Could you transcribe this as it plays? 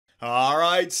All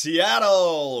right,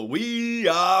 Seattle, we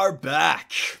are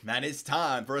back. Man, it's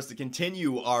time for us to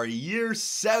continue our Year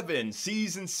 7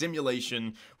 season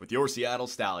simulation with your Seattle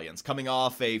Stallions. Coming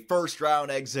off a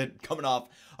first-round exit, coming off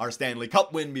our Stanley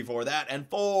Cup win before that, and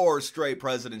 4 straight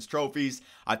President's Trophies.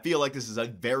 I feel like this is a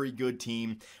very good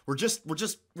team. We're just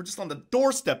on the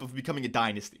doorstep of becoming a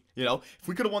dynasty. You know, if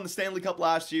we could have won the Stanley Cup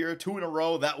last year, 2 in a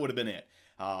row, that would have been it.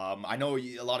 I know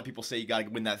a lot of people say you got to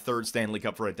win that 3rd Stanley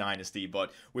Cup for a dynasty,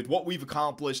 but with what we've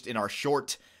accomplished in our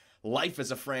short life as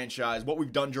a franchise, what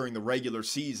we've done during the regular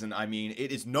season, I mean,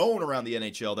 it is known around the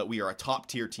NHL that we are a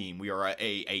top-tier team. We are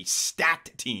a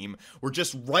stacked team. We're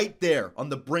just right there on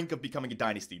the brink of becoming a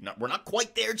dynasty. We're not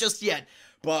quite there just yet,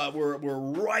 but we're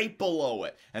right below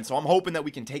it. And so I'm hoping that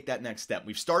we can take that next step.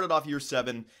 We've started off Year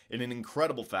 7 in an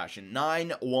incredible fashion,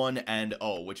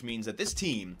 9-1-0, which means that this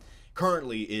team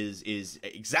currently is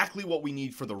exactly what we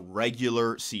need for the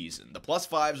regular season. The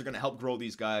 +5s are going to help grow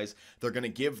these guys. They're going to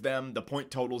give them the point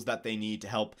totals that they need to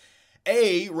help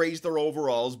A, raise their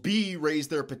overalls, B, raise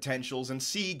their potentials, and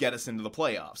C, get us into the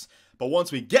playoffs. But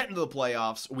once we get into the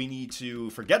playoffs, we need to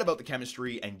forget about the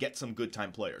chemistry and get some good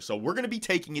time players. So we're going to be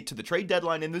taking it to the trade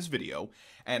deadline in this video,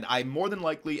 and I more than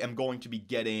likely am going to be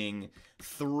getting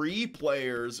 3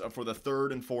 players for the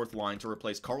 3rd and 4th line to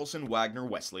replace Carlson, Wagner,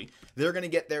 Wesley. They're going to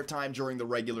get their time during the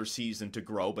regular season to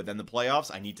grow, but then the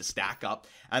playoffs, I need to stack up.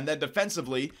 And then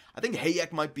defensively, I think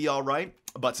Hayek might be all right,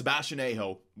 but Sebastian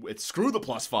Aho, screw the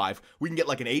 +5. We can get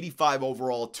like an 85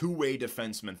 overall two-way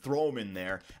defenseman, throw him in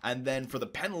there. And then for the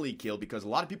penalty kill, because a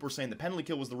lot of people are saying the penalty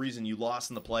kill was the reason you lost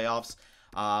in the playoffs.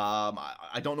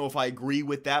 I don't know if I agree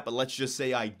with that, but let's just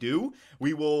say I do.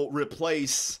 We will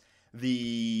replace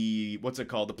the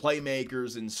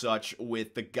playmakers and such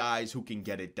with the guys who can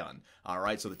get it done. All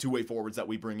right, so the two-way forwards that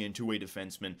we bring in, two-way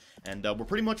defensemen, and we're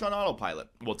pretty much on autopilot.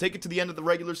 We'll take it to the end of the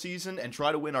regular season and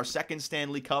try to win our 2nd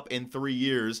Stanley Cup in 3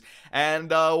 years. And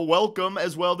welcome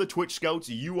as well the Twitch Scouts.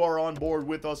 You are on board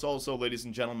with us also, ladies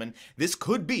and gentlemen. This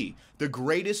could be the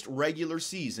greatest regular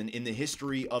season in the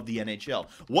history of the NHL.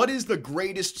 What is the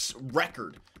greatest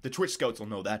record? The Twitch Scouts will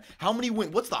know that. How many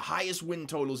what's the highest win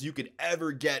totals you could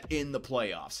ever get in the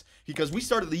playoffs? Because we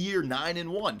started the year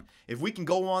 9-1. If we can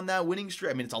go on that winning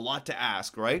streak, I mean, it's a lot to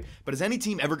ask, right? But has any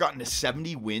team ever gotten to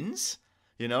 70 wins?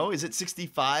 You know, is it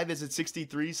 65? Is it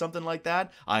 63? Something like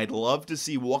that? I'd love to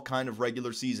see what kind of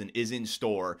regular season is in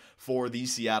store for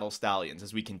these Seattle Stallions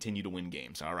as we continue to win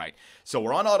games. All right. So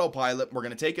we're on autopilot. We're going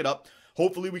to take it up.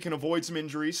 Hopefully we can avoid some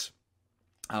injuries.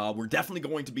 We're definitely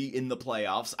going to be in the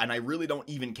playoffs, and I really don't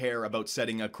even care about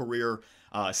setting a career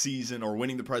season or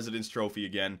winning the President's Trophy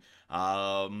again.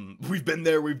 We've been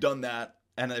there, we've done that,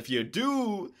 and if you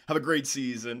do have a great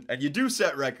season, and you do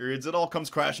set records, it all comes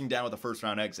crashing down with a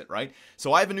first-round exit, right?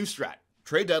 So I have a new strat.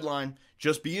 Trade deadline,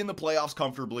 just be in the playoffs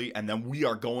comfortably, and then we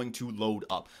are going to load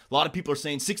up. A lot of people are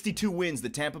saying 62 wins, the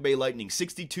Tampa Bay Lightning,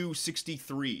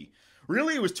 62-63.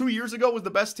 Really? It was 2 years ago was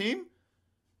the best team?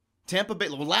 Tampa Bay,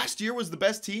 last year was the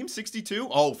best team, 62?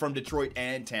 Oh, from Detroit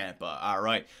and Tampa. All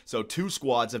right. So 2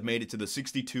 squads have made it to the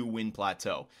 62-win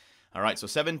plateau. All right, so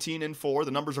 17-4.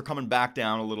 The numbers are coming back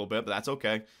down a little bit, but that's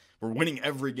okay. We're winning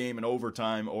every game in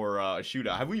overtime or a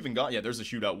shootout. Have we even got? Yeah, there's a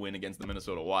shootout win against the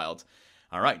Minnesota Wild.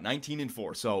 All right,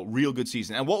 19-4. So real good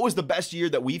season. And what was the best year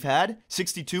that we've had?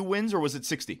 62 wins, or was it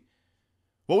 60?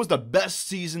 What was the best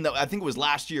season that I think it was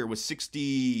last year? Was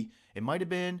 60? It might have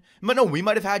been. But no, we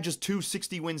might have had just 2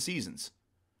 60-win seasons.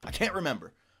 I can't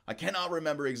remember. I cannot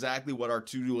remember exactly what our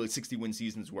 2 60-win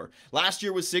seasons were. Last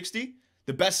year was 60.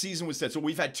 The best season was set. So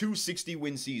we've had 2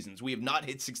 60-win seasons. We have not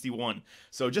hit 61.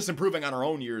 So just improving on our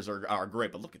own years are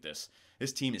great. But look at this.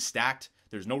 This team is stacked.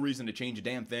 There's no reason to change a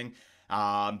damn thing.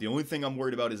 The only thing I'm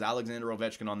worried about is Alexander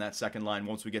Ovechkin on that second line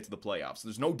once we get to the playoffs.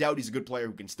 There's no doubt he's a good player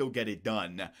who can still get it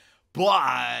done.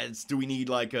 But do we need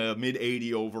like a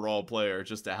mid-80 overall player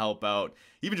just to help out,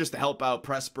 even just to help out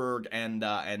Pressburg and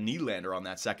Nylander on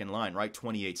that second line, right?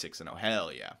 28-6-0.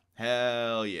 Hell yeah.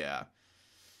 Hell yeah.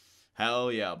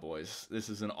 Hell yeah, boys. This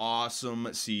is an awesome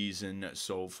season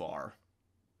so far.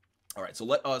 All right, so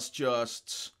let's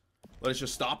just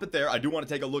stop it there. I do want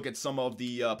to take a look at some of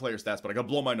the player stats, but I gotta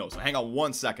blow my nose. So hang on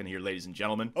 1 second here, ladies and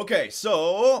gentlemen. Okay,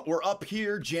 so we're up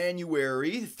here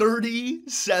January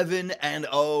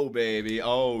 37-0, baby.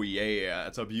 Oh, yeah.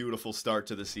 That's a beautiful start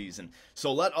to the season.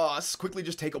 So let us quickly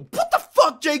just take a... What the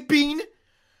fuck, Jake Bean?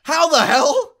 How the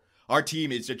hell? Our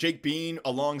team is Jake Bean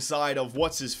alongside of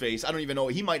what's-his-face. I don't even know.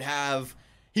 He might have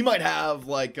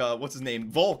like, what's his name?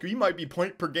 Volk. He might be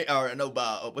point per game, or no,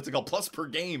 what's it called? Plus per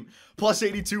game. Plus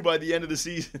 82 by the end of the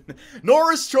season.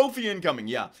 Norris Trophy incoming,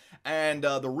 yeah. And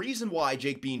the reason why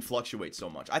Jake Bean fluctuates so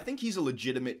much, I think he's a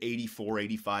legitimate 84,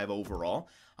 85 overall.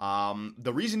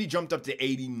 The reason he jumped up to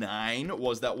 89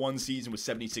 was that one season with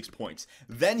 76 points.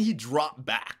 Then he dropped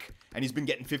back, and he's been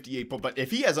getting 58 points. But if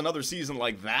he has another season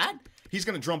like that, he's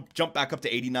going to jump back up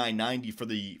to 89, 90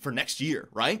 for next year,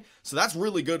 right? So that's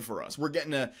really good for us. We're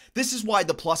getting this is why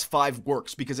the +5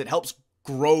 works, because it helps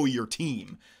grow your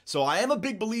team. So I am a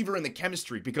big believer in the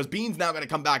chemistry, because Bean's now going to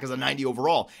come back as a 90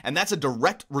 overall, and that's a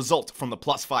direct result from the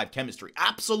 +5 chemistry.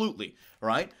 Absolutely,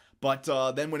 right? But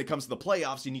then when it comes to the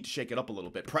playoffs, you need to shake it up a little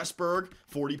bit. Pressburg,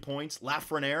 40 points.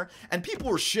 Lafreniere. And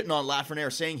people were shitting on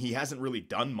Lafreniere, saying he hasn't really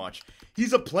done much.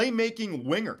 He's a playmaking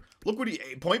winger. Look what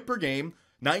point per game,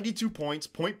 92 points,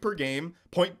 point per game,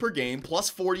 +40,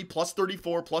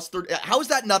 +34, +30. How is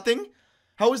that nothing?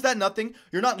 How is that nothing?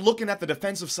 You're not looking at the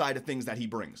defensive side of things that he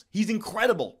brings. He's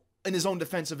incredible in his own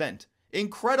defensive end.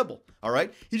 Incredible, all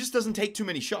right? He just doesn't take too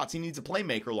many shots. He needs a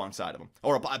playmaker alongside of him,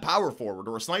 or a power forward,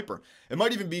 or a sniper. It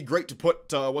might even be great to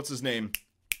put, what's his name?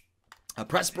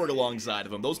 Pressburg alongside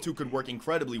of him. Those two could work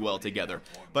incredibly well together.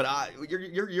 But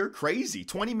you're crazy.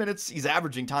 20 minutes he's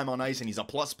averaging time on ice, and he's a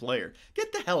plus player.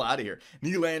 Get the hell out of here.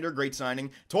 Nylander, great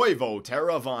signing. Toivo,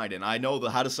 Teravainen. I know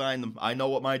how to sign them. I know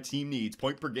what my team needs.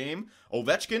 Point per game.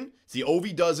 Ovechkin. See,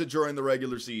 Ovi does it during the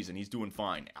regular season. He's doing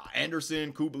fine.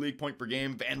 Anderson, Kubalik, point per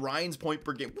game. Van Ryan's point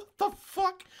per game. What the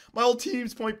fuck? My whole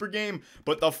team's point per game.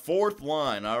 But the fourth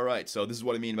line. All right, so this is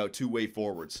what I mean about two-way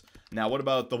forwards. Now, what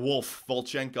about the Wolf,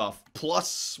 Volchenkov?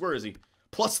 Where is he?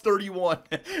 +31.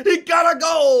 He got a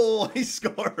goal! He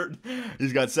scored.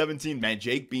 He's got 17. Man,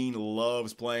 Jake Bean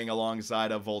loves playing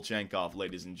alongside of Volchenkov,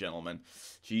 ladies and gentlemen.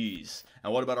 Jeez.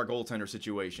 And what about our goaltender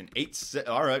situation?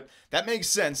 All right, that makes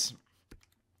sense.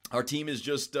 Our team is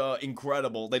just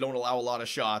incredible. They don't allow a lot of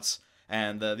shots.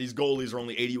 And these goalies are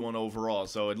only 81 overall.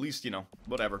 So at least,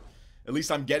 whatever. At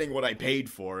least I'm getting what I paid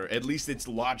for. At least it's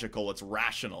logical. It's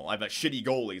rational. I have a shitty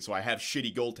goalie, so I have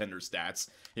shitty goaltender stats.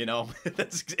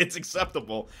 It's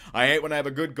acceptable. I hate when I have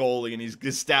a good goalie and his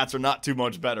stats are not too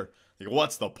much better. Like,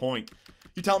 what's the point?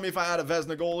 You tell me if I had a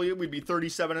Vezina goalie, we'd be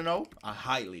 37-0? I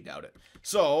highly doubt it.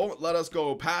 So, let us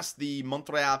go past the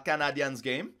Montreal Canadiens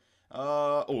game.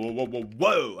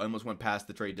 Whoa. I almost went past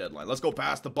the trade deadline. Let's go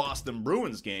past the Boston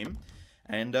Bruins game.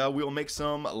 And we'll make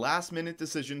some last-minute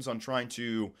decisions on trying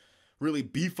to really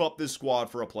beef up this squad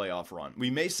for a playoff run.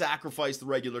 We may sacrifice the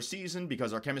regular season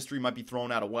because our chemistry might be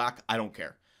thrown out of whack. I don't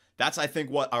care. That's, I think,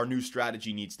 what our new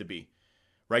strategy needs to be.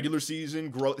 Regular season,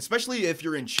 growth, especially if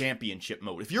you're in championship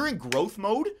mode. If you're in growth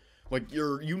mode, like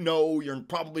you're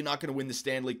probably not going to win the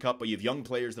Stanley Cup, but you have young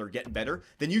players that are getting better,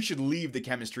 then you should leave the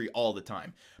chemistry all the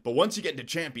time. But once you get into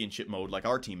championship mode, like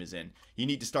our team is in, you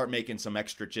need to start making some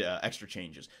extra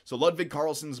changes. So Ludwig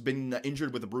Karlsson's been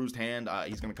injured with a bruised hand.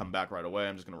 He's going to come back right away.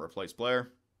 I'm just going to replace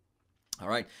player. All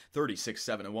right,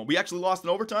 36-7-1. We actually lost in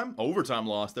overtime. Overtime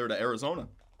loss there to Arizona.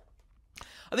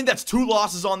 I think that's 2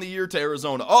 losses on the year to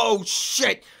Arizona. Oh,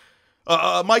 shit!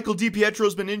 Michael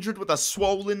DiPietro's been injured with a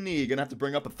swollen knee. Gonna have to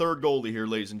bring up a third goalie here,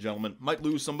 ladies and gentlemen. Might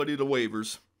lose somebody to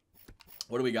waivers.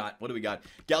 What do we got?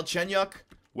 Galchenyuk,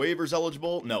 waivers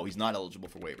eligible? No, he's not eligible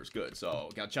for waivers. Good. So,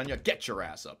 Galchenyuk, get your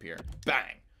ass up here.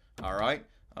 Bang. All right.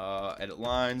 Edit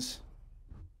lines.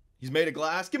 He's made of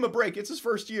glass. Give him a break. It's his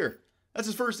first year. That's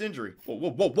his first injury.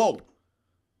 Whoa.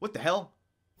 What the hell?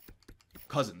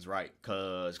 Cousins, right?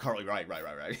 Carly, right.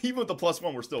 Even with the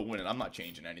 +1, we're still winning. I'm not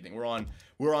changing anything. We're on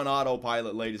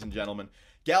autopilot, ladies and gentlemen.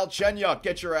 Galchenyuk,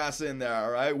 get your ass in there,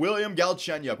 all right? William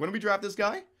Galchenyuk. When did we draft this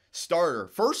guy? Starter.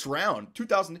 First round,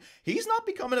 2000. He's not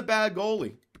becoming a bad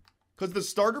goalie. Because the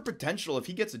starter potential, if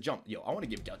he gets a jump. Yo, I want to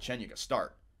give Galchenyuk a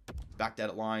start. Back to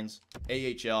edit lines.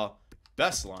 AHL.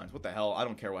 Best lines. What the hell? I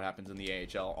don't care what happens in the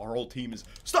AHL. Our whole team is...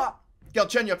 Stop!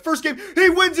 Galchenyuk, first game, he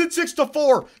wins it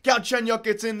 6-4. Galchenyuk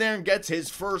gets in there and gets his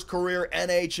first career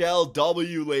NHL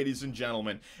W, ladies and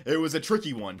gentlemen. It was a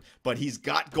tricky one, but he's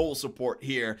got goal support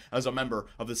here as a member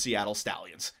of the Seattle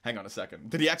Stallions. Hang on a second.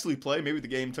 Did he actually play? Maybe the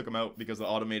game took him out because of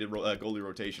the automated goalie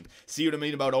rotation. See what I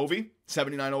mean about Ovi?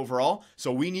 79 overall.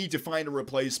 So we need to find a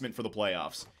replacement for the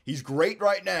playoffs. He's great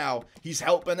right now. He's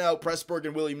helping out Pressburg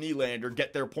and William Nylander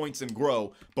get their points and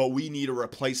grow, but we need a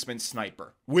replacement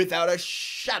sniper without a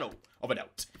shadow of a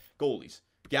doubt. Goalies.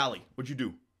 Galley, what'd you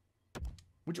do?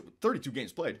 32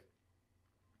 games played.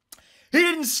 He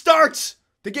didn't start!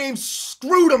 The game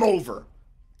screwed him over.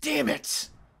 Damn it.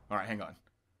 All right, hang on.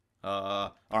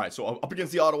 All right, so up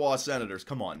against the Ottawa Senators.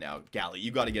 Come on now, Galley. You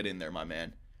got to get in there, my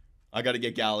man. I got to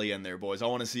get Galley in there, boys. I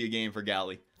want to see a game for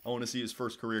Galley. I want to see his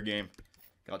first career game.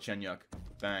 Galchenyuk.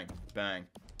 Bang, bang.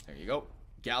 There you go.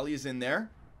 Galley is in there.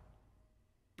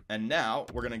 And now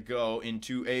we're going to go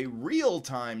into a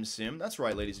real-time sim. That's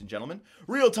right, ladies and gentlemen.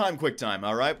 Real-time, quick time,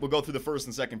 all right? We'll go through the first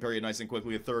and second period nice and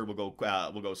quickly. The third, we'll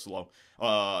go slow.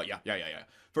 Yeah.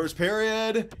 First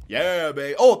period. Yeah,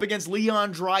 babe. Oh, up against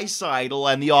Leon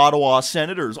Draisaitl and the Ottawa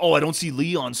Senators. Oh, I don't see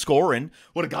Leon scoring.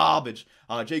 What a garbage.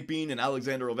 Jake Bean and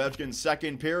Alexander Ovechkin,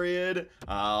 second period.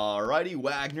 Alrighty,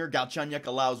 Wagner. Galchenyuk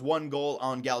allows 1 goal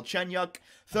on Galchenyuk.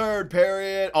 Third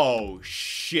period. Oh,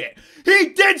 shit. He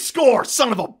did score,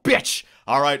 son of a bitch.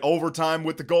 All right, overtime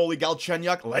with the goalie,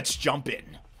 Galchenyuk. Let's jump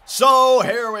in. So,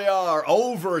 here we are,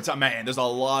 overtime. Man, there's a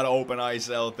lot of open ice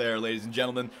out there, ladies and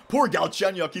gentlemen. Poor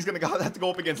Galchenyuk, he's going to have to go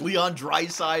up against Leon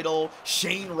Draisaitl,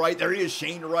 Shane Wright. There he is,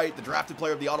 Shane Wright, the drafted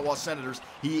player of the Ottawa Senators.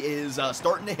 He is just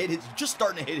starting to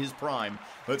hit his prime.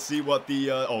 Let's see what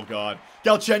the, oh God.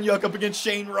 Galchenyuk up against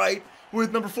Shane Wright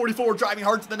with number 44 driving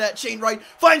hard to the net. Shane Wright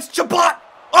finds Chabot.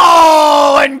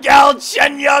 Oh, and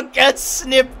Galchenyuk gets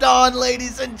snipped on,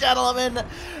 ladies and gentlemen.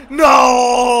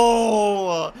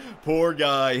 No! Poor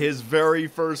guy, his very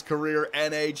first career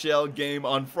NHL game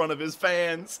on front of his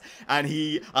fans, and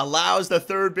he allows the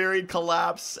third period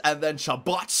collapse, and then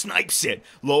Chabot snipes it.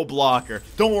 Low blocker.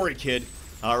 Don't worry, kid.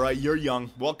 All right, you're young.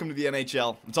 Welcome to the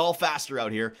NHL. It's all faster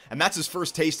out here, and that's his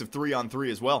first taste of 3-on-3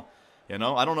 as well. You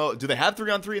know, I don't know. Do they have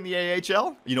 3-on-3 in the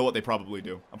AHL? You know what? They probably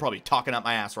do. I'm probably talking out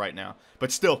my ass right now.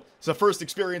 But still, it's the first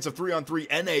experience of 3-on-3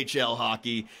 NHL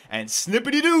hockey, and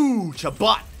snippity-doo,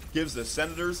 Chabot gives the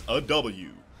Senators a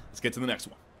W. Let's get to the next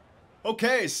one.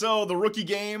 Okay, so the rookie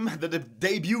game, the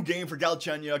debut game for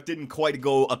Galchenyuk didn't quite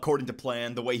go according to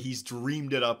plan, the way he's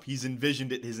dreamed it up. He's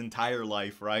envisioned it his entire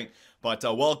life, right? But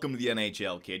welcome to the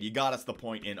NHL, kid. You got us the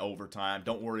point in overtime.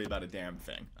 Don't worry about a damn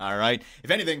thing, all right? If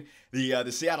anything, the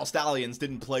Seattle Stallions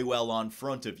didn't play well on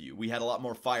front of you. We had a lot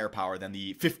more firepower than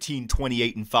the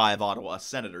 15-28-5 Ottawa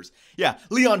Senators. Yeah,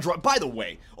 by the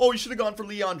way, you should have gone for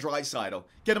Leon Draisaitl.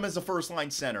 Get him as a first-line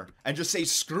center and just say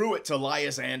screw it to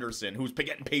Elias Anderson, who's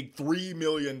getting paid $3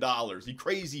 million. You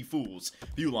crazy fools.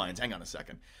 View lines, hang on a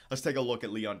second. Let's take a look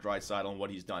at Leon Draisaitl and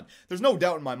what he's done. There's no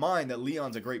doubt in my mind that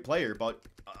Leon's a great player, but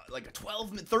like a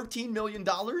 $13 million,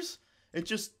 it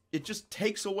just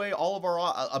takes away all of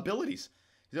our abilities.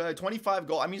 25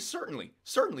 goal. I mean, certainly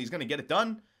he's going to get it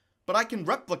done, but I can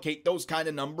replicate those kind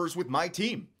of numbers with my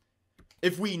team.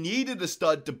 If we needed a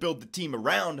stud to build the team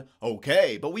around,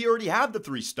 okay, but we already have the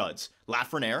 3 studs: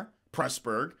 Lafreniere,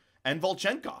 Pressburg, and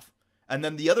Volchenkov. And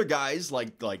then the other guys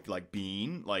like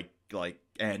Bean, like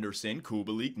Anderson,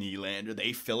 Kubalik, Nylander,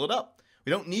 they fill it up. We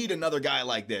don't need another guy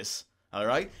like this. All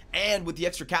right? And with the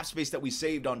extra cap space that we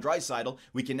saved on Draisaitl,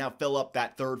 we can now fill up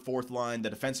that third, fourth line, the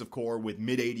defensive core, with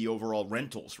mid-80 overall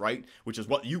rentals, right? Which is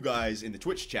what you guys in the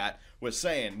Twitch chat was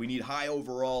saying. We need high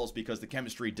overalls because the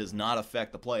chemistry does not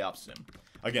affect the playoff sim.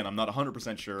 Again, I'm not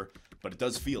 100% sure, but it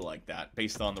does feel like that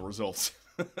based on the results.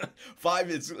 5,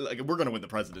 it's like we're going to win the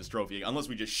President's Trophy unless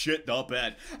we just shit the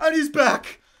bed. And he's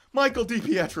back! Michael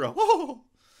DiPietro. Oh!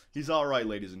 He's all right,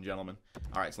 ladies and gentlemen.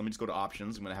 All right, so let me just go to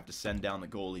options. I'm gonna have to send down the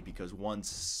goalie because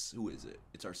who is it?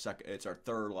 It's our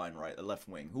third line left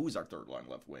wing. Who is our third line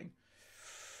left wing?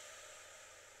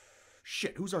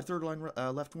 Shit, who's our third line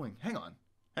left wing? Hang on.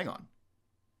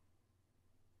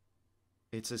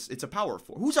 It's a power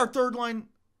forward. Who's our third line?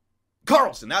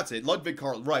 Carlson, that's it. Ludwig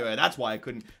Carlson. Right, that's why I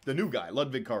couldn't. The new guy,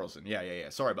 Ludwig Carlson. Yeah.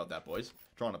 Sorry about that, boys.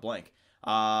 Drawing a blank.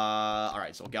 All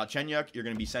right, so Galchenyuk, you're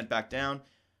gonna be sent back down.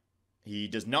 He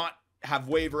does not have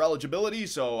waiver eligibility,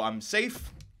 so I'm safe.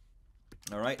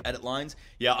 All right, edit lines.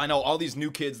 Yeah, I know all these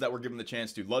new kids that we're given the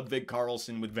chance to. Ludwig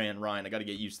Carlson with Van Ryn. I got to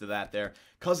get used to that there.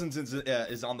 Cousins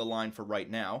is on the line for right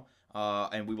now.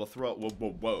 And we will throw...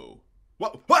 Whoa!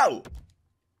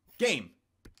 Game.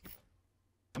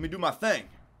 Let me do my thing.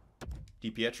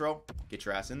 DiPietro, get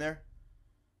your ass in there.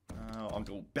 I'll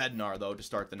go Bednar, though, to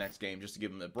start the next game, just to give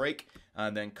him a break.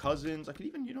 And then Cousins, I could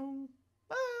even,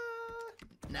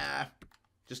 nah,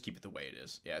 just keep it the way it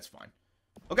is. Yeah, it's fine.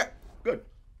 Okay, good.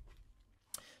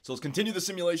 So let's continue the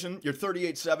simulation. Your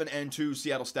 38-7 and 2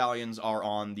 Seattle Stallions are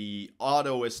on the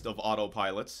autoest of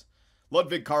autopilots.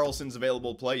 Ludwig Carlson's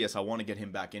available play. Yes, I want to get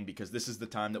him back in because this is the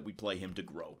time that we play him to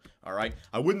grow. All right?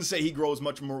 I wouldn't say he grows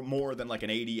much more than like an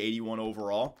 80, 81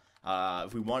 overall.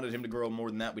 If we wanted him to grow more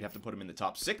than that, we'd have to put him in the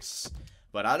top 6.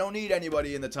 But I don't need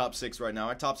anybody in the top 6 right now.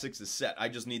 Our top 6 is set. I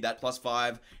just need that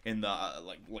 +5 in the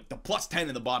like the +10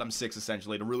 in the bottom 6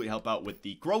 essentially to really help out with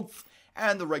the growth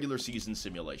and the regular season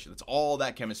simulation. That's all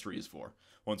that chemistry is for.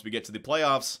 Once we get to the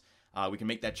playoffs, we can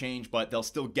make that change, but they'll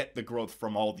still get the growth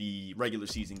from all the regular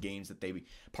season games that they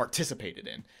participated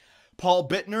in. Paul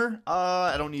Bittner,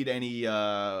 I don't need any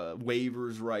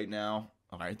waivers right now.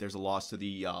 All right, there's a loss to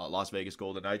the Las Vegas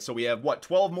Golden Knights. So we have,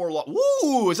 12 more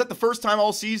Woo! Is that the first time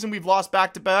all season we've lost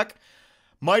back-to-back?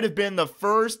 Might have been the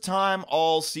first time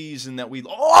all season that we...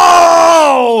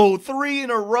 Oh! 3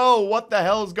 in a row! What the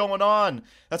hell is going on?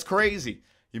 That's crazy.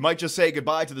 You might just say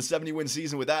goodbye to the 70-win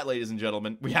season with that, ladies and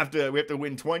gentlemen. We have to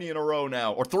win 20 in a row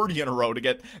now, or 30 in a row to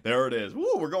get, there it is.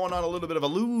 Woo, we're going on a little bit of a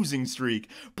losing streak.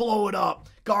 Blow it up.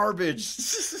 Garbage.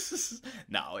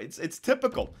 No, it's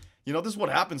typical. You know, this is what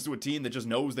happens to a team that just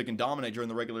knows they can dominate during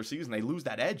the regular season. They lose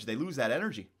that edge. They lose that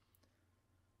energy.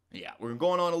 Yeah, we're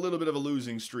going on a little bit of a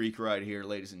losing streak right here,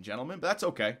 ladies and gentlemen, but that's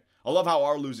okay. I love how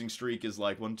our losing streak is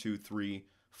like 1, 2, 3,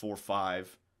 4,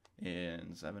 5,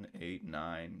 and 7, 8,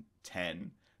 9,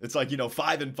 10. It's like, you know,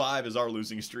 5 and 5 is our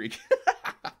losing streak.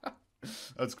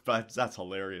 That's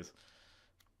hilarious.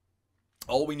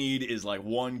 All we need is like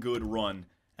one good run,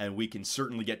 and we can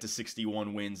certainly get to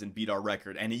 61 wins and beat our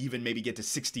record, and even maybe get to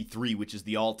 63, which is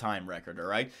the all-time record, all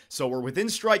right? So we're within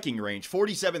striking range,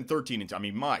 47-13. I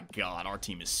mean, my God, our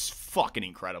team is fucking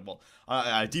incredible.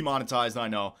 Demonetized, I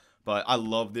know, but I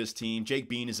love this team. Jake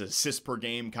Bean is an assist per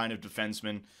game kind of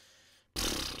defenseman.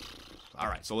 All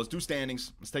right, so let's do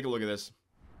standings. Let's take a look at this.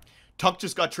 Tuck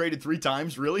just got traded 3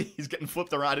 times. Really? He's getting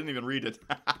flipped around. I didn't even read it.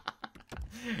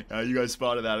 You guys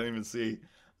spotted that. I didn't even see.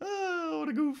 Oh, what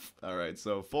a goof. All right,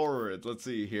 so forward. Let's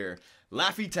see here.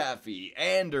 Laffy Taffy,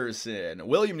 Anderson,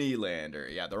 William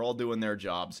Nylander. Yeah, they're all doing their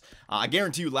jobs. I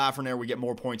guarantee you Lafreniere would get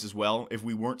more points as well if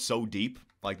we weren't so deep.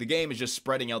 Like, the game is just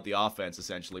spreading out the offense,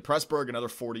 essentially. Pressburg, another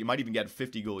 40. Might even get a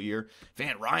 50-goal year.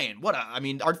 Van Ryan, I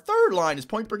mean, our third line is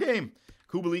point per game.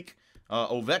 Kubalik,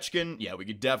 Ovechkin. Yeah, we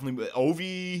could definitely...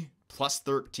 Ovi... plus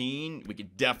 13. We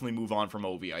could definitely move on from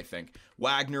Ovi, I think.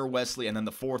 Wagner, Wesley, and then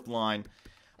the fourth line.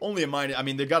 Only a minor. I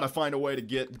mean, they've got to find a way to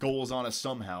get goals on us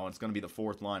somehow. It's going to be the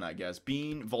fourth line, I guess.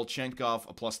 Bean, Volchenkov,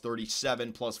 a plus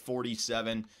 37, plus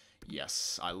 47.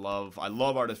 Yes, I love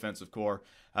our defensive core.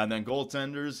 And then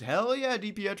goaltenders. Hell yeah,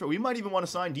 DiPietro. We might even want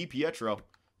to sign DiPietro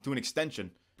to an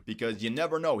extension, because you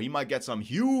never know. He might get some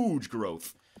huge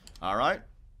growth. All right?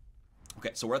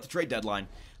 Okay, so we're at the trade deadline.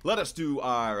 Let us do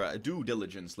our due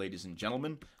diligence, ladies and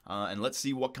gentlemen, and let's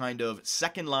see what kind of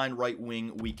second-line right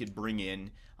wing we could bring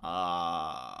in,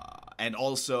 and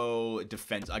also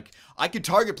defense. I could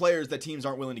target players that teams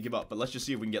aren't willing to give up, but let's just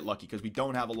see if we can get lucky, because we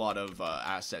don't have a lot of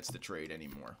assets to trade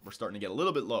anymore. We're starting to get a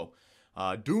little bit low.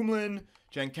 Dumoulin,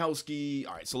 Jankowski.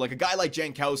 All right, so like a guy like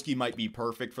Jankowski might be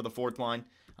perfect for the fourth line.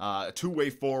 Two-way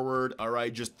forward, all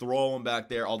right, just throw him back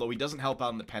there, although he doesn't help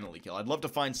out in the penalty kill. I'd love to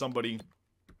find somebody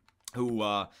who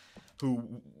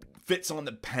fits on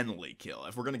the penalty kill.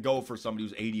 If we're going to go for somebody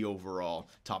who's 80 overall,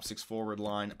 top 6 forward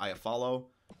line, I follow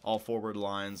all forward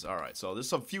lines. All right, so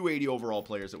there's a few 80 overall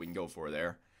players that we can go for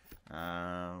there.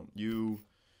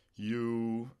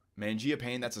 Mangia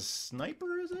Payne, that's a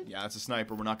sniper, is it? Yeah, that's a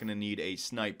sniper. We're not going to need a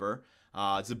sniper.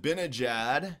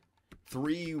 Zabinajad,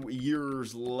 3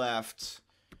 years left.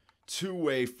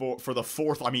 Two-way for the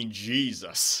fourth. I mean,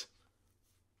 Jesus.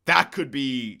 That could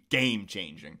be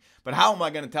game-changing. But how am I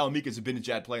going to tell Mika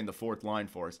Zibanejad playing the fourth line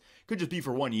for us? Could just be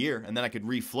for 1 year, and then I could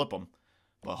re-flip him.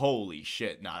 But holy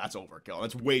shit, nah, that's overkill.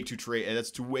 That's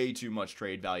way too much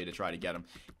trade value to try to get him.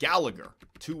 Gallagher,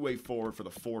 two-way forward for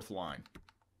the fourth line.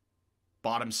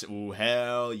 Bottom, ooh,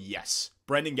 hell yes.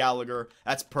 Brendan Gallagher,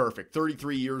 that's perfect.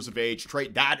 33 years of age,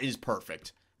 trade, that is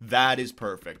perfect. That is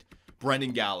perfect.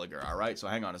 Brendan Gallagher, all right? So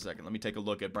hang on a second. Let me take a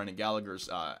look at Brendan Gallagher's,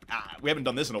 we haven't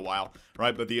done this in a while,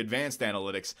 right? But the advanced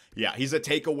analytics, yeah, he's a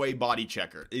takeaway body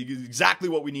checker. Exactly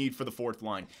what we need for the fourth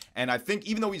line. And I think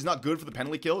even though he's not good for the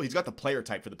penalty kill, he's got the player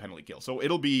type for the penalty kill. So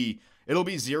it'll be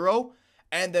 0.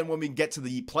 And then when we get to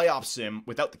the playoff sim,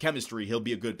 without the chemistry, he'll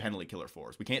be a good penalty killer for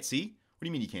us. We can't see? What do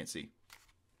you mean you can't see?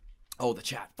 Oh, the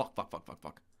chat.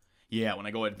 Fuck. Yeah, when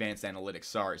I go advanced analytics.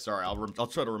 Sorry. I'll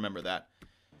try to remember that.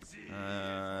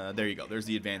 There you go. There's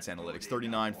the advanced analytics.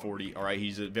 39, 40. All right,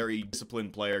 he's a very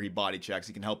disciplined player. He body checks.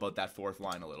 He can help out that fourth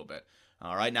line a little bit.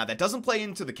 All right, now that doesn't play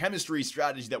into the chemistry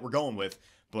strategy that we're going with,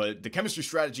 but the chemistry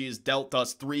strategy has dealt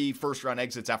us 3 first-round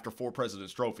exits after 4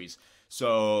 President's Trophies.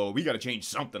 So we got to change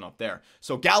something up there.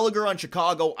 So Gallagher on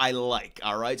Chicago, I like.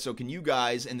 All right, so can you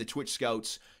guys in the Twitch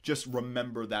Scouts just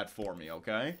remember that for me,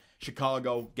 okay?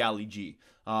 Chicago, Gally G.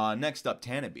 Next up,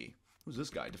 Tanabe. Who's this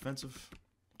guy? Defensive...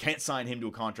 Can't sign him to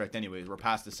a contract anyways. We're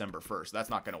past December 1st.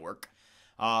 That's not going to work.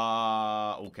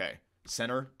 Okay.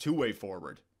 Center, two-way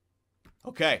forward.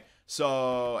 Okay.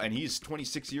 So, and he's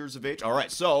 26 years of age. All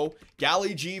right. So,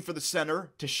 Gally G for the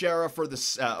center, Teixeira for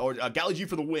the, Gally G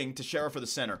for the wing, Teixeira for the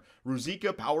center.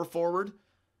 Ruzicka, power forward.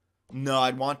 No,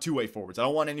 I'd want two-way forwards. I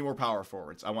don't want any more power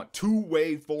forwards. I want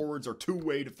two-way forwards or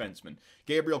two-way defensemen.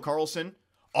 Gabriel Carlson.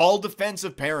 All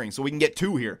defensive pairing, so we can get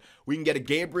 2 here. We can get a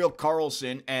Gabriel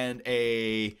Carlson and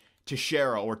a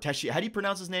Teixeira, or Teixeira. How do you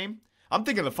pronounce his name? I'm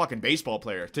thinking of a fucking baseball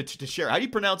player. Teixeira. How do you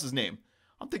pronounce his name?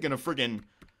 I'm thinking of friggin'...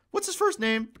 What's his first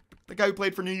name? The guy who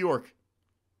played for New York.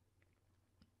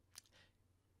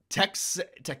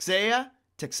 Texea?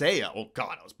 Oh,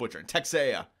 God, I was butchering.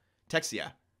 Texea.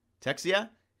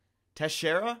 Teixeira?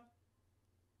 Texera?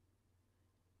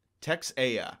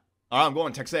 Texea. I'm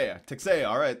going Texea.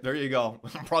 All right, there you go.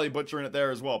 I'm probably butchering it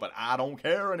there as well, but I don't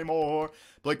care anymore.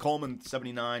 Blake Coleman,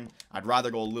 79. I'd rather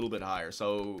go a little bit higher.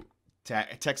 So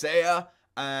Texea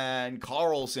and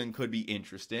Carlson could be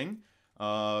interesting.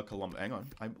 Columbus. Hang on.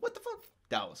 What the fuck?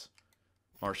 Dallas.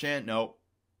 Marchand. No.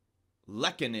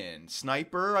 Lehkonen.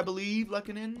 Sniper, I believe.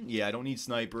 Lehkonen. Yeah, I don't need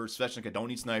snipers. Svechnik, I don't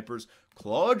need snipers.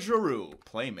 Claude Giroux.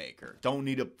 Playmaker. Don't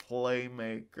need a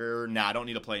playmaker. Nah, I don't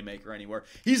need a playmaker anywhere.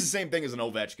 He's the same thing as an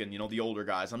Ovechkin, you know, the older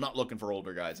guys. I'm not looking for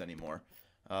older guys anymore.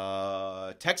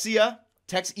 Texia.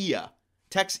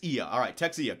 All right,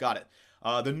 Texia. Got it.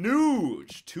 The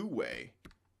Nuge. Two-way.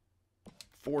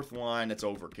 Fourth line, that's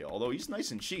overkill. Although he's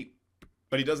nice and cheap.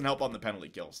 But he doesn't help on the penalty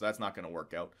kill, so that's not going to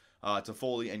work out. To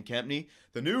Foley and Kempney.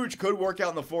 The Nuge could work out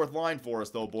in the fourth line for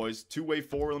us, though, boys. Two-way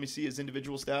forward. Let me see his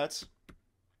individual stats.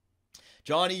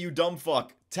 Johnny, you dumb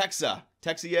fuck. Texier?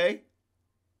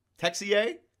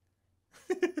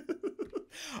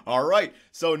 All right.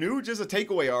 So Nuge is a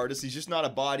takeaway artist. He's just not a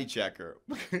body checker.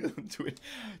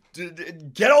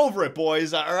 Get over it,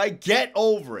 boys. All right? Get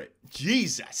over it.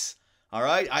 Jesus. All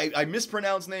right? I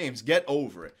mispronounce names. Get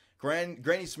over it.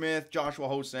 Granny Smith, Joshua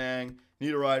Hosang,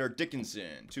 Niederreiter,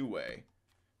 Dickinson, two-way.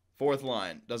 Fourth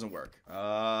line, doesn't work.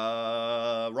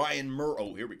 Ryan Murray,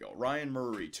 oh, here we go. Ryan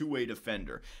Murray, two-way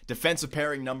defender. Defensive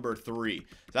pairing number 3.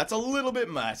 That's a little bit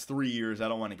much. 3 years, I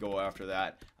don't want to go after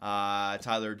that.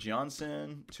 Tyler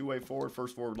Johnson, two-way forward,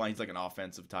 first forward line. He's like an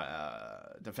offensive,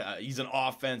 he's an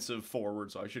offensive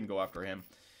forward, so I shouldn't go after him.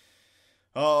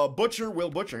 Will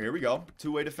Butcher, here we go.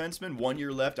 Two-way defenseman, 1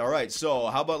 year left. All right, so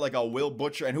how about like a Will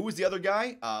Butcher? And who was the other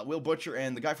guy? Will Butcher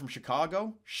and the guy from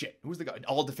Chicago? Shit, who's the guy?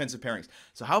 All defensive pairings.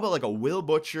 So how about like a Will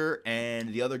Butcher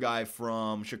and the other guy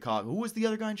from Chicago? Who was the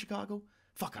other guy in Chicago?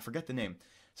 Fuck, I forget the name.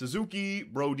 Suzuki,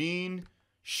 Brodin,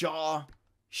 Shaw,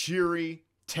 Sheary,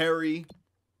 Terry,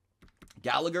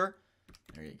 Gallagher.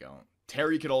 There you go.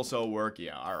 Terry could also work.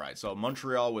 Yeah, all right. So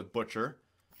Montreal with Butcher.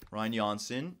 Ryan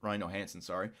Johansson,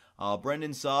 sorry.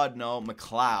 Brendan Saad, no.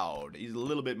 McLeod, he's a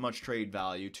little bit much trade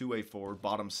value. Two-way forward,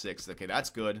 bottom 6. Okay, that's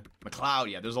good. McLeod,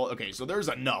 yeah, okay, so there's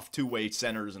enough two-way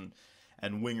centers and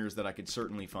wingers that I could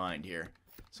certainly find here.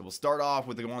 So we'll start off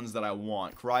with the ones that I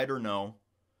want. Kreider, no.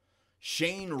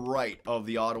 Shane Wright of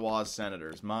the Ottawa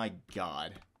Senators, my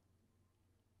God.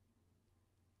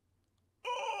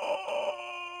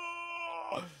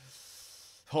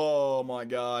 Oh my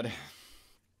God.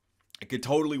 It could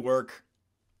totally work.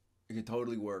 Get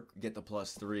the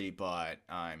 +3, but,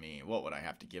 I mean, what would I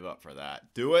have to give up for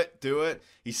that? Do it.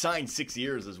 He signed 6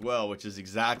 years as well, which is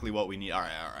exactly what we need. All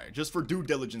right. Just for due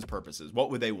diligence purposes,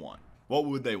 what would they want?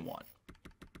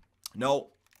 No.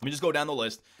 Let me just go down the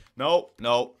list. No.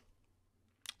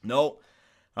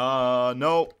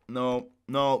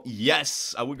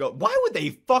 Yes, I would go. Why would they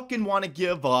fucking want to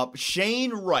give up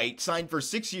Shane Wright, signed for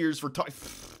 6 years for...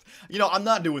 You know, I'm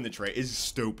not doing the trade. It's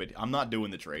stupid. I'm not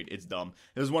doing the trade. It's dumb.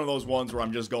 It was one of those ones where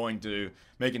I'm just going to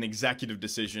make an executive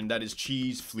decision. That is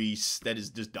cheese, fleece. That is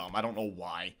just dumb. I don't know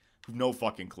why. No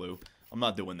fucking clue. I'm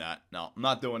not doing that. No, I'm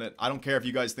not doing it. I don't care if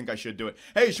you guys think I should do it.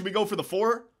 Hey, should we go for the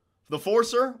 4? The 4,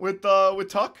 sir? With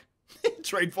Tuck?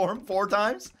 Trade for him 4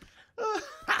 times?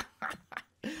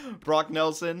 Brock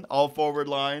Nelson, all forward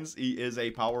lines. He is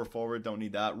a power forward. Don't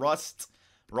need that.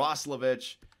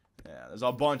 Roslovich. Yeah, there's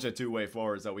a bunch of two-way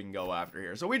forwards that we can go after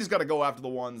here. So we just got to go after the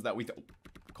ones that we...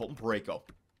 Colton Parayko.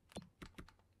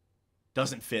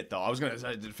 Doesn't fit, though. I was going to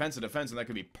say defense, and that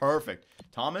could be perfect.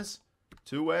 Thomas,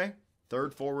 two-way,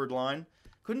 third forward line.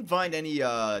 Couldn't find any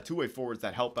two-way forwards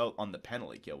that help out on the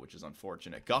penalty kill, which is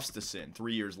unfortunate. Gustafson,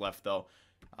 3 years left, though.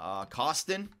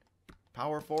 Costin,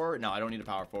 power forward. No, I don't need a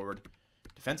power forward.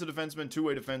 Defensive defenseman,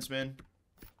 two-way defenseman.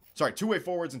 Sorry, two-way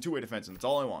forwards and two-way defenseman. That's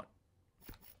all I want.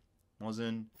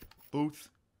 Muzzin, Booth,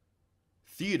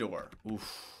 Theodore.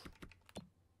 Oof.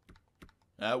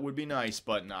 That would be nice,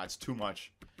 but nah, it's too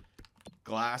much.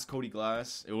 Cody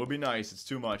Glass. It would be nice. It's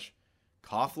too much.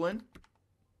 Coughlin.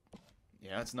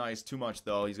 Yeah, it's nice. Too much,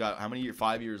 though. He's got how many years?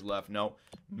 5 years left. No.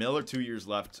 Miller, 2 years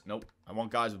left. Nope. I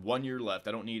want guys with 1 year left.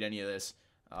 I don't need any of this.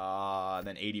 Then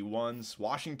 81s.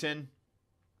 Washington.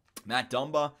 Matt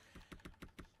Dumba.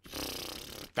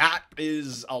 That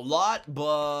is a lot,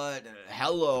 but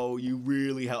hello, you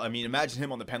really... I mean, imagine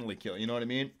him on the penalty kill, you know what I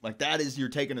mean? Like, that is, you're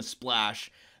taking a splash,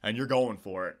 and you're going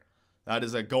for it. That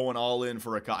is a going all in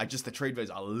for a... Just the trade value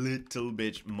is a little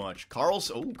bit much.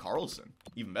 Carlson. Oh, Carlson.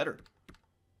 Even better.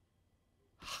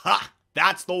 Ha!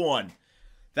 That's the one.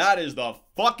 That is the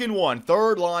fucking one.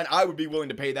 Third line, I would be willing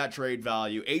to pay that trade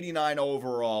value. 89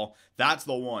 overall. That's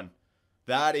the one.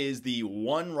 That is the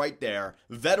one right there.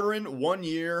 Veteran, 1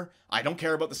 year. I don't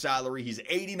care about the salary. He's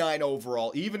 89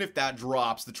 overall. Even if that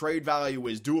drops, the trade value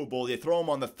is doable. They throw him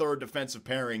on the third defensive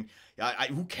pairing.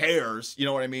 Who cares? You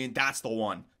know what I mean? That's the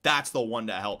one. That's the one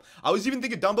to help. I was even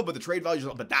thinking Dumba, but the trade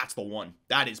value, but that's the one.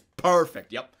 That is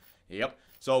perfect. Yep.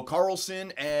 So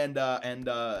Carlson and but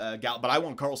I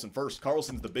want Carlson first.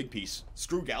 Carlson's the big piece.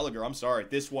 Screw Gallagher. I'm sorry.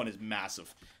 This one is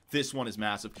massive. This one is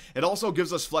massive. It also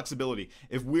gives us flexibility.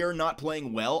 If we're not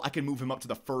playing well, I can move him up to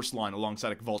the first line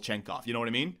alongside of Volchenkov. You know what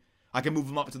I mean? I can move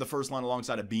him up to the first line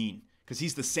alongside of Bean. Because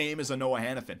he's the same as a Noah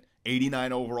Hannafin.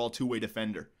 89 overall, two-way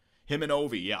defender. Him and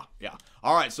Ovi, yeah.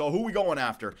 All right, so who are we going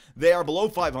after? They are below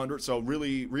 500, so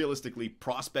really, realistically,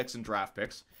 prospects and draft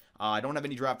picks. I don't have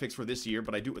any draft picks for this year,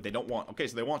 but I do. They don't want. Okay,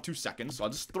 so they want 2 seconds. So I'll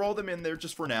just throw them in there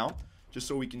just for now, just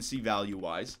so we can see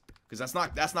value-wise, because that's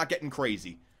not getting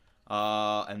crazy.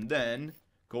 And then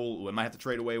we might have to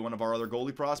trade away one of our other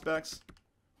goalie prospects.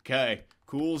 Okay,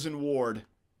 Cools and Ward.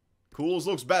 Cools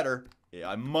looks better. Yeah,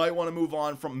 I might want to move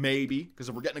on from maybe, because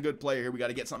if we're getting a good player here, we got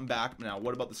to get something back. Now,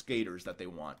 what about the skaters that they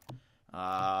want?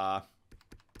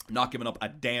 Not giving up a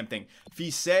damn thing.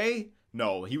 Fisey?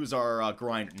 No, he was our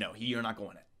grinder. No, you're not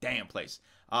going a damn place.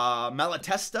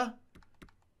 Malatesta?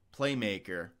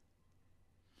 Playmaker.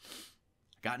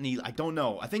 Got any? I don't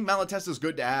know. I think Malatesta's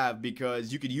good to have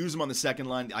because you could use him on the second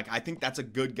line. Like, I think that's a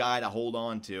good guy to hold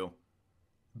on to.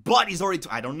 But he's already...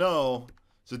 I don't know.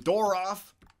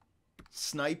 Zadorov,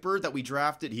 sniper that we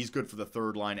drafted. He's good for the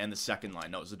third line and the second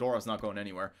line. No, Zadorov's not going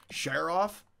anywhere.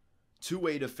 Sharov,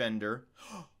 two-way defender.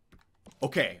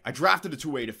 Okay, I drafted a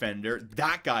two-way defender.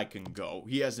 That guy can go.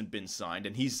 He hasn't been signed,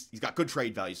 and he's got good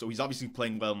trade value, so he's obviously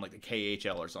playing well in, like, the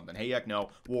KHL or something. Hayek, no.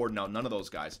 Ward, no. None of those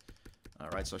guys. All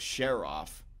right, so Sharov.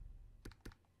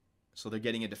 So they're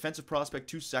getting a defensive prospect,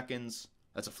 2 seconds.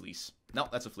 That's a fleece. No,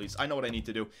 that's a fleece. I know what I need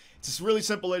to do. It's just really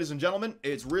simple, ladies and gentlemen.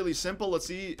 It's really simple. Let's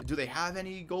see. Do they have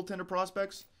any goaltender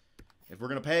prospects? If we're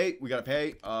going to pay, we got to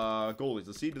pay. Goalies.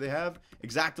 Let's see. Do they have?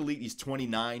 Exact Elite. He's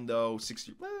 29, though.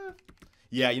 60.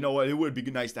 Yeah, you know what? It would be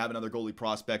nice to have another goalie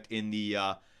prospect in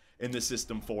the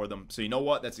system for them. So you know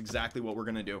what? That's exactly what we're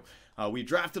going to do. We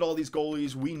drafted all these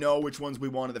goalies. We know which ones we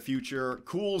want in the future.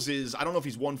 Cools is, I don't know if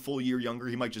he's 1 full year younger.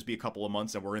 He might just be a couple of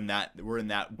months, and we're in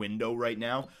that window right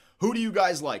now. Who do you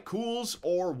guys like, Cools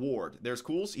or Ward? There's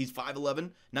Cools. He's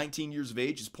 5'11", 19 years of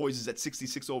age. His poise is at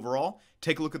 66 overall.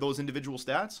 Take a look at those individual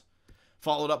stats.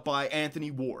 Followed up by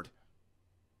Anthony Ward.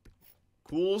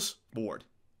 Cools, Ward.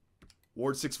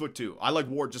 Ward 6'2". I like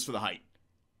Ward just for the height,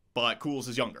 but Cools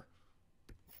is younger.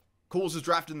 Cools was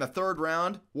drafted in the 3rd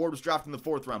round. Ward was drafted in the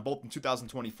 4th round, both in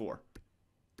 2024.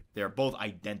 They are both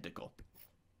identical.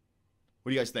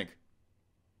 What do you guys think?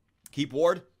 Keep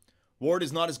Ward? Ward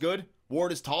is not as good.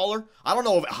 Ward is taller. I don't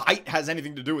know if height has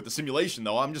anything to do with the simulation,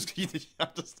 though. I'm just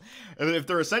if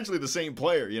they're essentially the same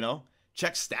player, you know.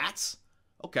 Check stats.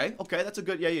 Okay, that's a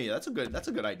good, yeah, that's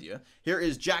a good idea. Here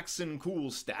is Jackson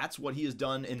Cool's stats, what he has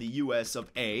done in the US of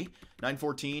A.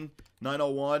 914,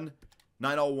 901,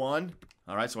 901.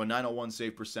 All right, so a 901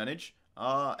 save percentage.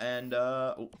 And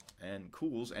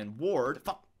Cools and Ward,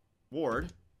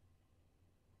 Ward,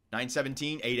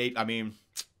 917, 88. I mean,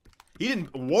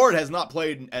 Ward has not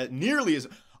played nearly as,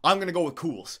 I'm going to go with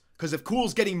Cools. Because if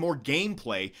Cools getting more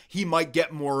gameplay, he might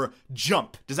get more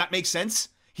jump. Does that make sense?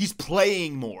 He's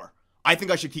playing more. I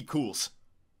think I should keep Cools.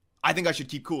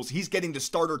 He's getting the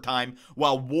starter time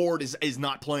while Ward is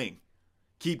not playing.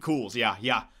 Keep Cools,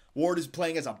 yeah. Ward is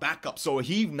playing as a backup, so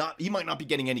he might not be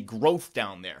getting any growth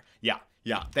down there. Yeah.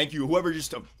 Thank you, whoever.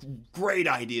 Just a great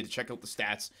idea to check out the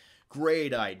stats.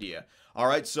 Great idea. All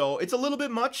right, so it's a little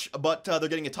bit much, but they're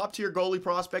getting a top-tier goalie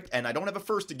prospect, and I don't have a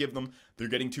first to give them. They're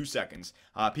getting 2 seconds.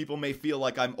 People may feel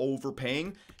like I'm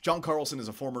overpaying. John Carlson is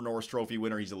a former Norris Trophy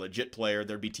winner. He's a legit player.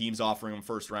 There'd be teams offering him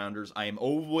first-rounders. I am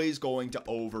always going to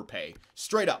overpay.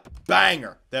 Straight up.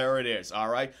 Banger. There it is. All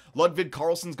right. Ludwig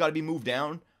Carlson's got to be moved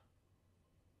down.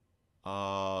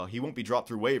 He won't be dropped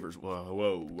through waivers.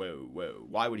 Whoa.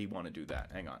 Why would he want to do that?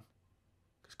 Hang on.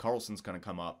 Because Carlson's going to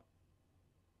come up.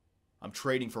 I'm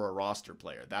trading for a roster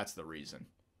player. That's the reason.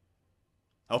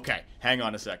 Okay, hang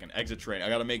on a second. Exit trade. I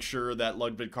got to make sure that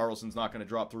Ludwig Carlson's not going to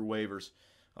drop through waivers.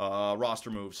 Roster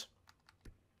moves.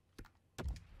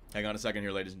 Hang on a second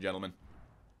here, ladies and gentlemen.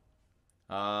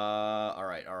 All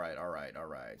right.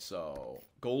 So,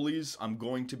 goalies, I'm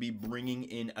going to be bringing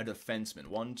in a defenseman.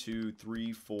 1, 2,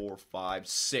 3, 4, 5,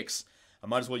 6. I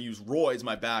might as well use Roy as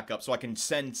my backup so I can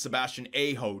send Sebastian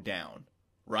Aho down.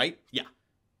 Right? Yeah.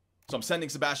 So I'm sending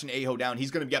Sebastian Aho down.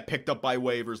 He's going to get picked up by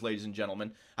waivers, ladies and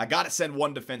gentlemen. I got to send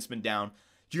one defenseman down.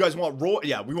 Do you guys want Roy?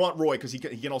 Yeah, we want Roy because he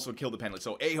can also kill the penalty.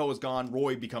 So Aho is gone.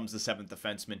 Roy becomes the 7th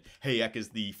defenseman. Hayek is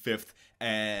the 5th.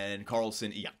 And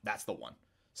Carlson, yeah, that's the one.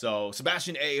 So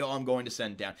Sebastian Aho, I'm going to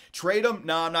send down. Trade him?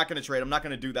 No, I'm not going to trade him. I'm not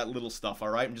going to do that little stuff, all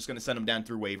right? I'm just going to send him down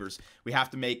through waivers. We have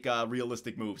to make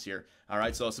realistic moves here. All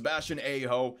right, so Sebastian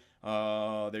Aho,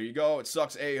 there you go. It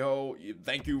sucks, Aho.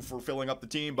 Thank you for filling up the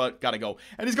team, but got to go.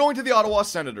 And he's going to the Ottawa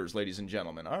Senators, ladies and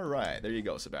gentlemen. All right, there you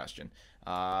go, Sebastian.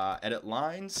 Edit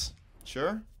lines.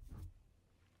 Sure.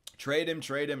 Trade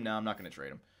him. No, I'm not going to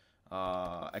trade him.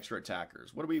 Extra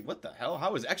attackers. What the hell?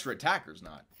 How is extra attackers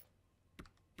not?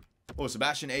 Oh,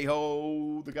 Sebastian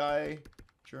Aho, the guy.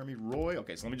 Jeremy Roy.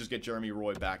 Okay, so let me just get Jeremy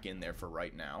Roy back in there for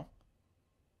right now.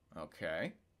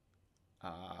 Okay.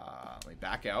 Let me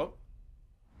back out.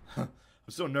 I'm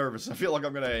so nervous. I feel like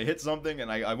I'm going to hit something and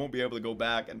I won't be able to go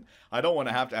back. And I don't want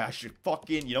to have to actually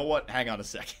fucking... You know what? Hang on a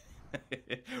second.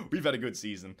 We've had a good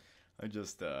season. I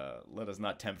just, let us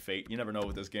not tempt fate. You never know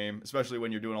with this game, especially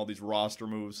when you're doing all these roster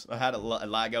moves. I had a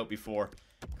lag out before.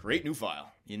 Create new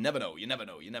file. You never know. You never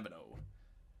know. You never know.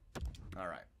 All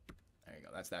right. There you go.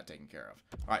 That's that taken care of.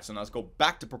 All right, so now let's go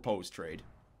back to proposed trade.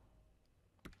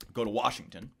 Go to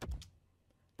Washington.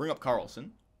 Bring up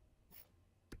Carlson.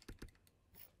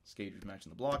 Skaters matching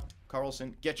the block.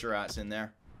 Carlson, get your ass in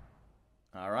there.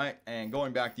 All right, and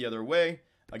going back the other way.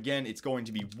 Again, it's going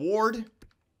to be Ward.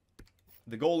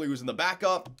 The goalie who's in the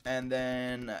backup, and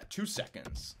then 2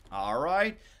 seconds. All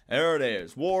right, there it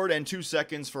is. Ward and 2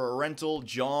 seconds for a rental,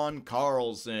 John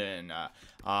Carlson.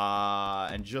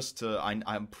 And just to,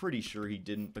 I'm pretty sure he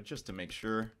didn't, but just to make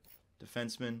sure,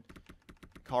 defenseman,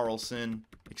 Carlson,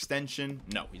 extension.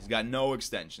 No, he's got no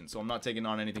extension, so I'm not taking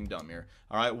on anything dumb here.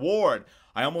 All right, Ward.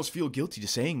 I almost feel guilty to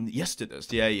saying yes to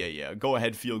this. Yeah. Go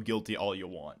ahead, feel guilty all you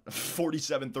want.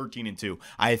 47, 13, and 2.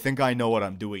 I think I know what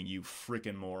I'm doing, you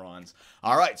freaking morons.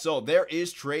 All right, so there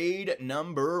is trade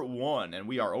number 1, and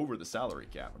we are over the salary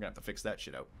cap. We're going to have to fix that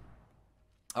shit out.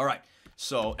 All right,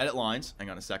 so edit lines. Hang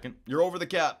on a second. You're over the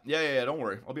cap. Yeah, don't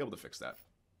worry. I'll be able to fix that.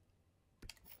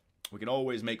 We can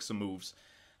always make some moves.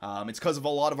 It's because of a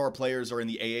lot of our players are in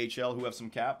the AHL who have some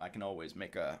cap. I can always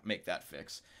make that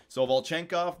fix. So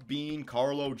Volchenkov, Bean,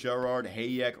 Carlo, Gerard,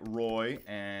 Hayek, Roy,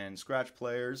 and scratch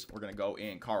players. We're going to go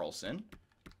in Carlson.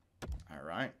 All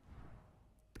right.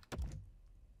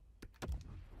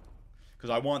 Because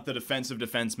I want the defensive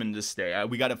defenseman to stay.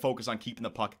 We got to focus on keeping the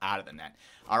puck out of the net.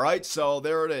 All right, so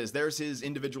there it is. There's his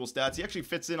individual stats. He actually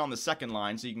fits in on the second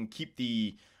line, so you can keep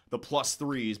the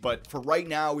 +3s, but for right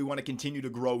now, we want to continue to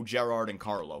grow Gerard and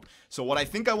Carlo. So what I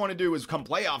think I want to do is come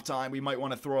playoff time, we might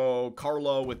want to throw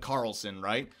Carlo with Carlson,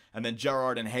 right? And then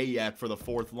Gerard and Hayek for the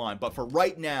 4th line. But for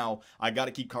right now, I got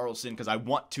to keep Carlson because I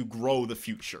want to grow the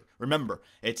future. Remember,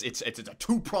 it's a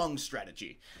 2-pronged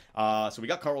strategy. So we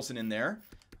got Carlson in there.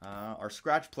 Our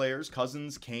scratch players,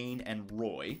 Cousins, Kane, and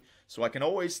Roy. So I can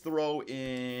always throw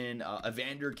in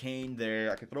Evander Kane there.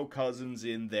 I can throw Cousins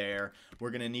in there.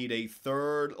 We're going to need a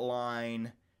 3rd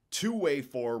line, 2-way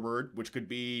forward, which could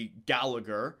be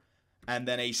Gallagher. And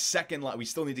then a 2nd line. We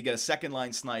still need to get a 2nd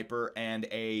line sniper and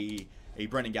a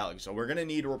Brendan Gallagher. So we're going to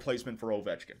need a replacement for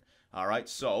Ovechkin. All right,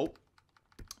 so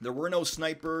there were no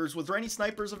snipers. Was there any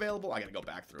snipers available? I got to go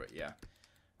back through it, yeah.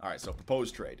 All right, so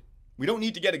proposed trade. We don't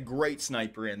need to get a great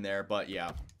sniper in there, but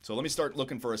yeah. So let me start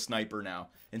looking for a sniper now.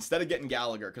 Instead of getting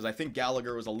Gallagher, because I think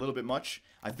Gallagher was a little bit much.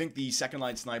 I think the 2nd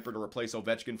line sniper to replace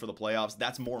Ovechkin for the playoffs,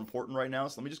 that's more important right now.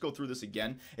 So let me just go through this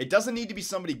again. It doesn't need to be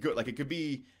somebody good. Like, it could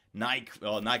be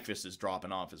Nyquist is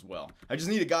dropping off as well. I just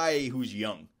need a guy who's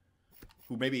young,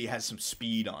 who maybe has some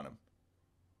speed on him.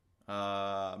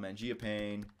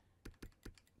 Mangiapane,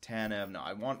 Tanev. No,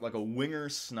 I want like a winger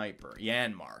sniper.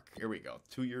 Janmark. Here we go.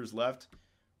 2 years left.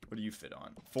 What do you fit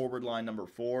on? Forward line number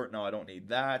 4. No, I don't need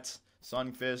that.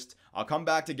 Sundqvist. I'll come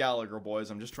back to Gallagher, boys.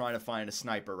 I'm just trying to find a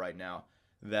sniper right now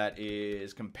that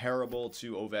is comparable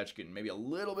to Ovechkin. Maybe a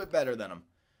little bit better than him.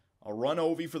 I'll run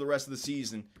Ovi for the rest of the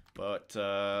season. But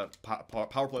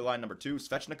power play line number 2.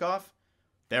 Svechnikov.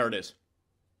 There it is.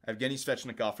 Evgeny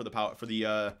Svechnikov for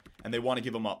the and they want to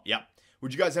give him up. Yep.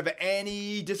 Would you guys have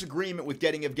any disagreement with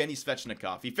getting Evgeny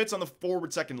Svechnikov? He fits on the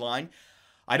forward 2nd line.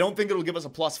 I don't think it'll give us a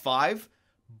 +5.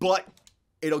 But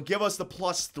it'll give us the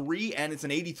 +3, and it's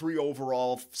an 83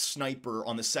 overall sniper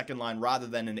on the 2nd line rather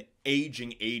than an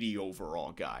aging 80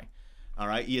 overall guy. All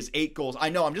right, he has 8 goals. I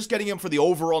know, I'm just getting him for the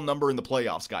overall number in the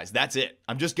playoffs, guys. That's it.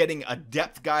 I'm just getting a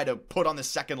depth guy to put on the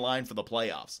 2nd line for the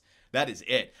playoffs. That is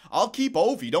it. I'll keep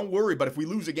Ovi, don't worry, but if we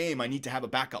lose a game, I need to have a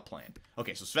backup plan.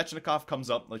 Okay, so Svechnikov comes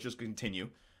up. Let's just continue.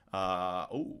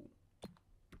 Toffoli,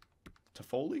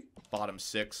 bottom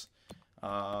 6.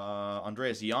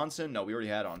 Andreas Janssen. No, we already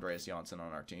had Andreas Janssen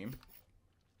on our team.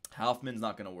 Halfman's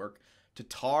not going to work.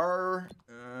 Tatar.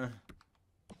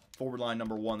 Forward line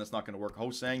number 1. That's not going to work.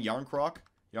 Hosang.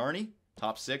 Yarny.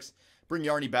 Top 6. Bring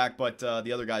Yarny back, but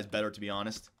the other guy's better, to be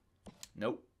honest.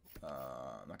 Nope.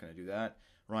 I'm not going to do that.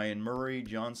 Ryan Murray.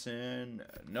 Johnson.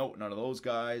 No, none of those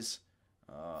guys.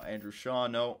 Andrew Shaw.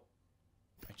 No.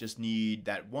 I just need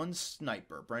that one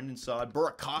sniper. Brendan Saad.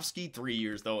 Burakovsky. 3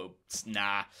 years, though.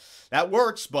 Nah. That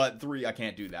works, but 3, I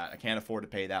can't do that. I can't afford to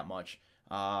pay that much.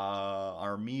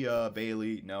 Armia.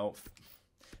 Bailey. No.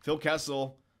 Phil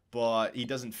Kessel. But he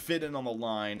doesn't fit in on the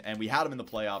line, and we had him in the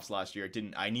playoffs last year.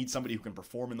 I need somebody who can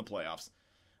perform in the playoffs.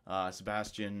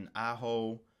 Sebastian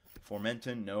Aho.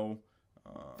 Formenton. No.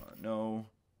 No.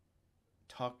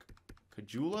 Tuck.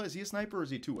 Kajula. Is he a sniper or is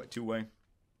he a two-way? Two-way.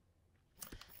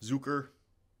 Zucker.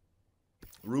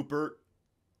 Rupert.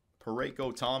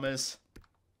 Pareko. Thomas.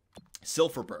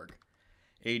 Silverberg.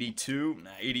 82.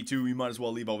 82, we might as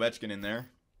well leave Ovechkin in there.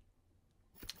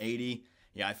 80.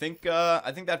 Yeah, I think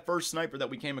that first sniper that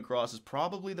we came across is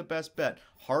probably the best bet.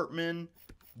 Hartman,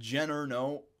 Jenner,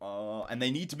 no. And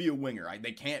they need to be a winger.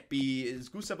 They can't be... Is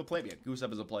Gusev a playmaker? Yeah,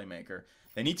 Gusev is a playmaker.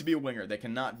 They need to be a winger. They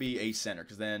cannot be a center,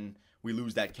 because then we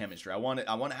lose that chemistry. I want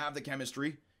to have the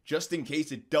chemistry, just in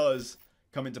case it does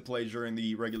come into play during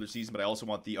the regular season, but I also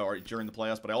want during the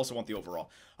playoffs, but I also want the overall.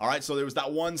 All right, so there was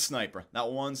that one sniper.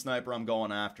 That one sniper I'm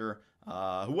going after.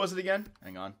 Who was it again?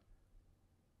 Hang on.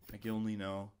 McGillney,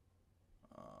 no.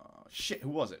 Shit, who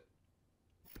was it?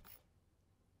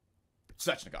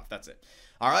 Svechnikov, that's it.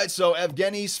 All right, so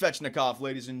Evgeny Svechnikov,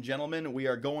 ladies and gentlemen. We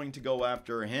are going to go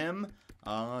after him.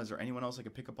 Is there anyone else I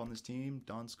could pick up on this team?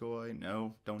 Donskoy,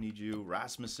 no, don't need you.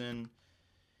 Rasmussen,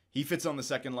 he fits on the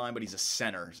second line, but he's a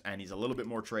center, and he's a little bit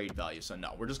more trade value. So,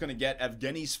 no, we're just going to get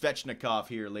Evgeny Svechnikov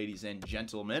here, ladies and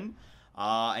gentlemen.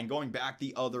 And going back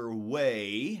the other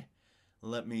way...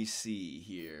 Let me see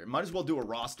here. Might as well do a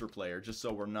roster player just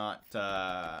so we're not,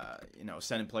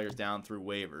 sending players down through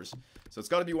waivers. So it's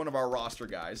got to be one of our roster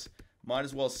guys. Might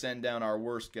as well send down our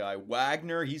worst guy.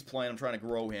 Wagner, he's playing. I'm trying to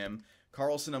grow him.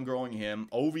 Carlson, I'm growing him.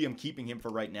 Ovi, I'm keeping him for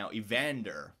right now.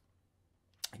 Evander.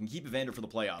 I can keep Evander for the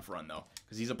playoff run, though,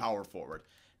 because he's a power forward.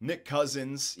 Nick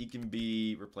Cousins, he can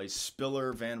be replaced.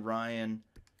 Spiller, Van Ryan.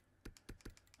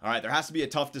 All right, there has to be a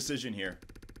tough decision here.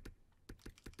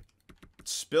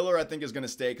 Spiller, I think, is going to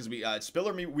stay because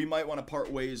Spiller, we might want to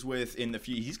part ways with in the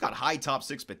future. He's got high top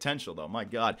 6 potential, though. My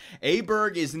God.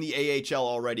 Aberg is in the AHL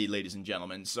already, ladies and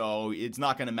gentlemen, so it's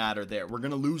not going to matter there. We're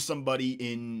going to lose somebody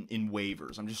in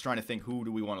waivers. I'm just trying to think, who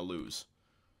do we want to lose?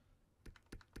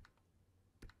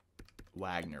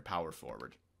 Wagner, power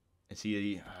forward. Is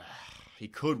he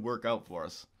could work out for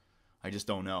us. I just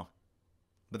don't know.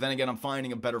 But then again, I'm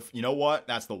finding a better... You know what?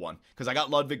 That's the one. Because I got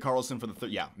Ludwig Carlson for the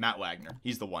third... Yeah, Matt Wagner.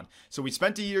 He's the one. So we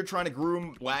spent a year trying to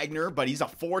groom Wagner, but he's a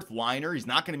fourth liner. He's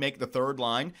not going to make the third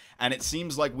line. And it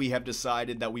seems like we have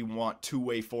decided that we want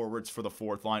two-way forwards for the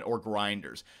fourth line, or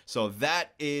grinders. So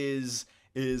that is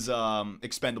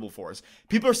expendable for us.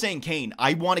 People are saying Kane.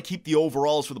 I want to keep the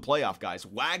overalls for the playoff guys.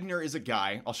 Wagner is a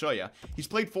guy. I'll show you. He's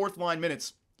played fourth line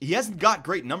minutes. He hasn't got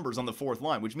great numbers on the fourth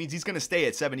line, which means he's going to stay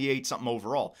at 78-something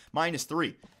overall.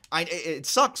 -3. It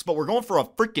sucks, but we're going for a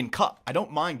freaking cup. I don't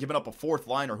mind giving up a fourth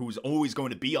liner who's always going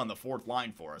to be on the fourth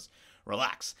line for us.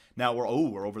 Relax. Now we're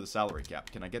over the salary cap.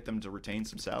 Can I get them to retain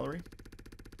some salary?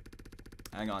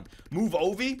 Hang on. Move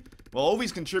Ovi? Well,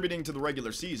 Ovi's contributing to the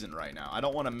regular season right now. I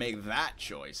don't want to make that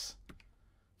choice.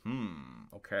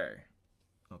 Okay.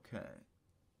 Okay.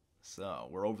 So,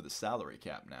 we're over the salary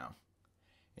cap now.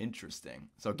 Interesting.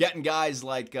 So getting guys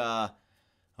like,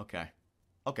 okay.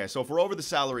 Okay, so if we're over the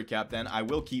salary cap, then I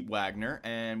will keep Wagner,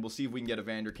 and we'll see if we can get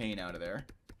Evander Kane out of there.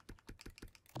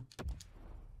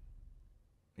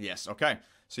 Yes, okay.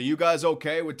 So you guys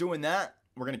okay with doing that?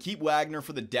 We're going to keep Wagner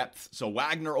for the depth. So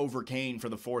Wagner over Kane for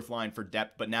the fourth line for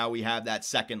depth, but now we have that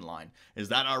second line. Is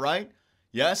that all right?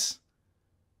 Yes?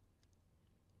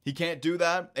 He can't do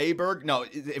that? Aberg? No,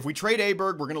 if we trade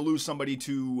Aberg, we're going to lose somebody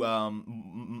to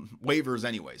waivers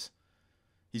anyways.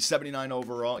 He's 79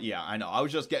 overall. Yeah, I know. I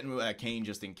was just getting Kane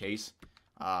just in case.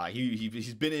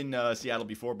 He's been in Seattle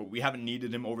before, but we haven't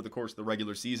needed him over the course of the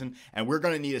regular season. And we're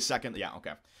going to need a second. Yeah,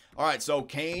 okay. All right, so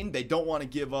Kane, they don't want to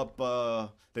give up.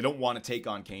 They don't want to take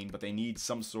on Kane, but they need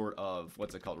some sort of,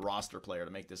 what's it called, roster player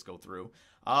to make this go through.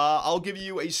 I'll give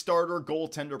you a starter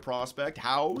goaltender prospect,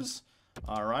 Howes.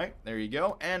 All right, there you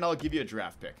go. And I'll give you a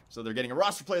draft pick. So they're getting a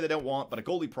roster player they don't want, but a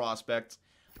goalie prospect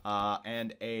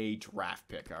and a draft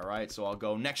pick. All right, so I'll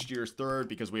go next year's third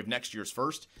because we have next year's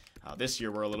first. This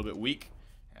year we're a little bit weak.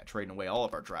 Trading away all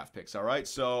of our draft picks. All right,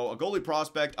 so a goalie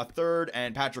prospect, a third,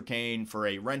 and Patrick Kane for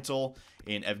a rental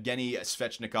in Evgeny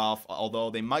Svechnikov, although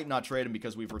they might not trade him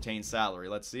because we've retained salary.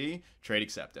 Let's see. Trade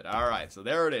accepted. All right, so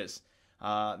there it is.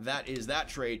 That is that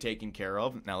trade taken care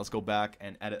of. Now let's go back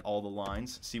and edit all the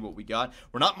lines, see what we got.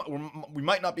 We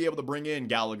might not be able to bring in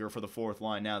Gallagher for the fourth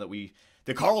line now that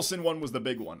the Carlson one was the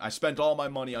big one. I spent all my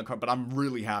money on but I'm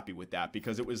really happy with that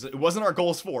because it wasn't our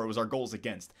goals for, it was our goals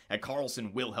against. And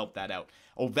Carlson will help that out.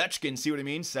 Ovechkin, see what I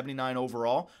mean? 79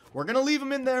 overall. We're going to leave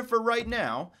him in there for right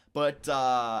now. But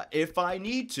if I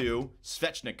need to,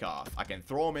 Svechnikov, I can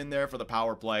throw him in there for the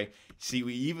power play. See,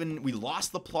 we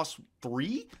lost the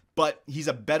 +3, but he's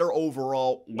a better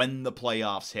overall when the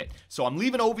playoffs hit. So I'm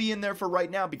leaving Ovi in there for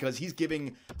right now because he's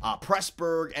giving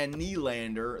Pressburg and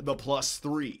Nylander the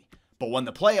 +3. But when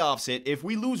the playoffs hit, if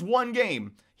we lose one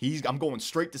game, I'm going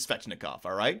straight to Svechnikov,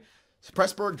 all right? So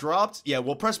Pressburg dropped. Yeah,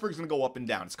 well, Pressburg's going to go up and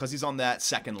down. It's because he's on that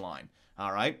second line,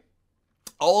 all right?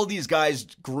 All of these guys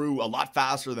grew a lot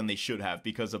faster than they should have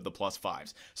because of the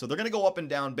 +5s. So they're going to go up and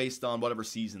down based on whatever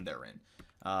season they're in.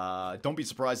 Don't be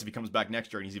surprised if he comes back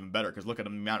next year and he's even better because look at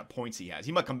the amount of points he has.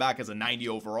 He might come back as a 90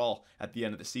 overall at the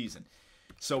end of the season.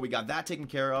 So we got that taken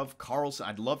care of. Carlson,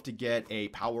 I'd love to get a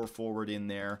power forward in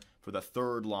there for the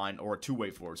third line or a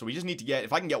two-way forward. So we just need to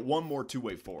if I can get one more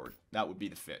two-way forward, that would be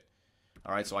the fit.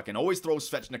 All right, so I can always throw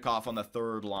Svechnikov on the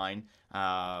third line,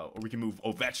 or we can move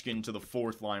Ovechkin to the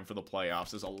fourth line for the playoffs.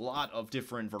 There's a lot of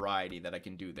different variety that I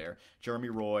can do there. Jeremy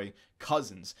Roy,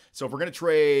 Cousins. So if we're going to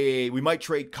trade, we might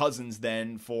trade Cousins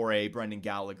then for a Brendan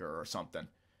Gallagher or something.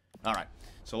 All right,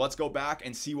 so let's go back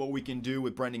and see what we can do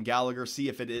with Brendan Gallagher, see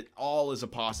if it all is a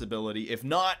possibility. If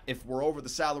not, if we're over the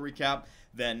salary cap,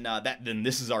 then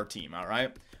this is our team, all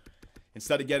right?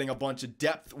 Instead of getting a bunch of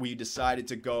depth, we decided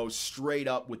to go straight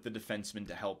up with the defenseman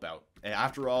to help out.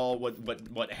 After all, what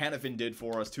Hanifin did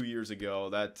for us 2 years ago,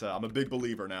 I'm a big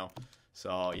believer now.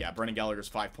 So, yeah, Brendan Gallagher's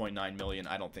 $5.9 million.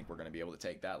 I don't think we're going to be able to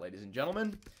take that, ladies and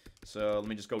gentlemen. So, let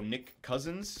me just go Nick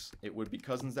Cousins. It would be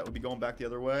Cousins that would be going back the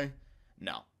other way.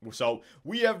 No. So,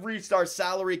 we have reached our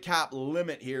salary cap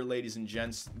limit here, ladies and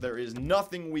gents. There is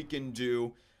nothing we can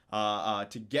do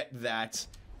to get that.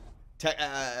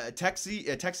 Texier?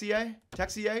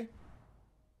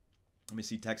 Let me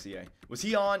see Texier. Was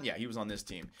he on? Yeah, he was on this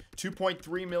team.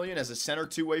 $2.3 million as a center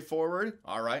two-way forward.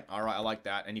 All right, I like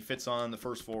that. And he fits on the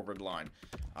first forward line.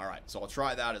 All right, so I'll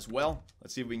try that as well.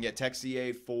 Let's see if we can get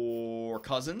Texier for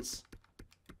Cousins.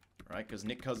 All right, because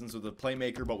Nick Cousins was a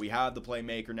playmaker, but we have the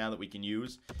playmaker now that we can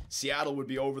use. Seattle would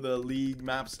be over the league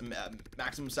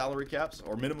maximum salary caps,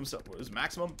 or minimum. What is it,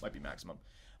 maximum? Might be maximum.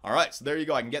 All right, so there you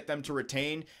go. I can get them to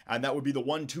retain, and that would be the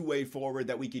one two-way forward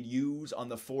that we could use on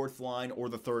the fourth line or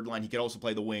the third line. He could also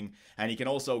play the wing, and he can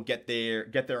also get there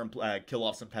and kill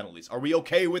off some penalties. Are we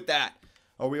okay with that?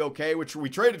 Are we okay? We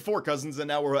traded for Cousins, and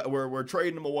now we're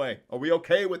trading him away. Are we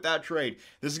okay with that trade?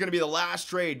 This is gonna be the last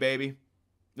trade, baby.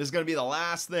 This is gonna be the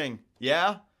last thing.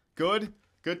 Yeah, good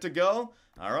to go.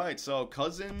 All right, so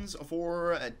Cousins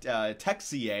for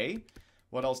Texier.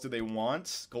 What else do they want?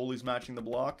 Goalies matching the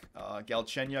block.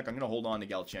 Galchenyuk. I'm going to hold on to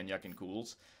Galchenyuk and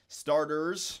Cools.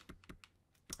 Starters.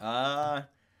 Let's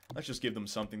just give them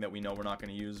something that we know we're not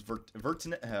going to use.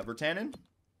 Virtanen.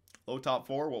 Low top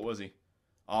four. What was he?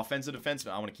 Offensive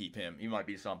defenseman. I want to keep him. He might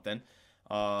be something.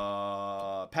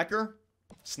 Pecker.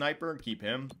 Sniper. Keep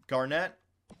him. Garnett.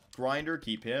 Grinder.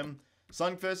 Keep him.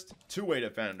 Sunquist. Two-way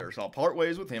defender. So I'll part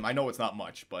ways with him. I know it's not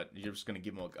much, but you're just going to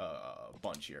give him a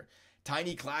bunch here.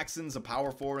 Tiny Claxton's a power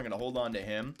forward. I'm going to hold on to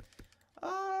him.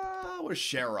 What is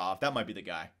Sherroff? That might be the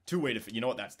guy. Two-way defense. You know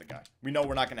what? That's the guy. We know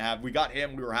we're not going to have. We got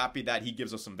him. We were happy that he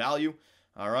gives us some value.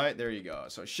 All right, there you go.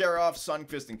 So Sherroff,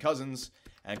 Sunquist, and Cousins.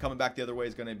 And coming back the other way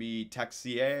is going to be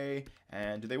Texier.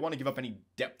 And do they want to give up any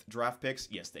depth draft picks?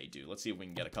 Yes, they do. Let's see if we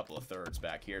can get a couple of thirds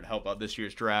back here to help out this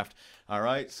year's draft. All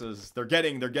right, so they're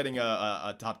getting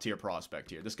a top-tier prospect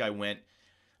here. This guy went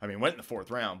in the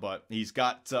fourth round, but he's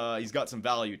got some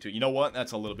value to it. You know what?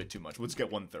 That's a little bit too much. Let's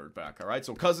get one third back. All right.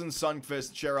 So Cousins,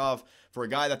 Sunquist, Sherov for a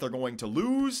guy that they're going to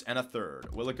lose, and a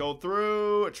third. Will it go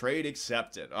through? A trade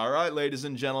accepted. All right, ladies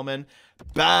and gentlemen.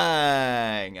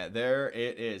 Bang! There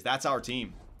it is. That's our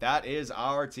team. That is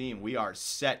our team. We are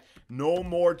set. No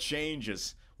more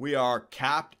changes. We are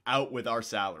capped out with our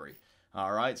salary.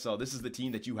 All right, so this is the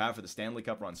team that you have for the Stanley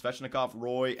Cup run. Svechnikov,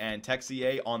 Roy, and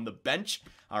Texier on the bench.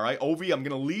 All right, Ovi, I'm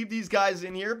going to leave these guys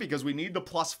in here because we need the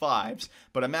 +5s.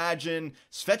 But imagine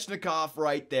Svechnikov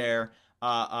right there,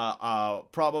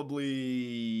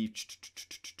 probably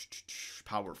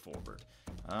power forward.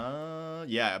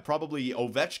 Yeah, probably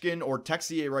Ovechkin or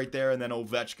Texier right there, and then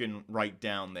Ovechkin right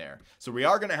down there. So we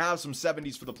are going to have some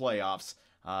 70s for the playoffs,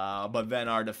 but then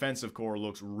our defensive core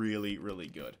looks really, really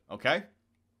good, okay?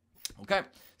 Okay,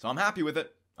 so I'm happy with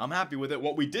it. I'm happy with it.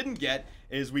 What we didn't get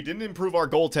is we didn't improve our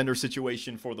goaltender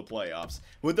situation for the playoffs.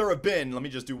 Would there have been, let me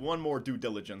just do one more due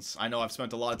diligence. I know I've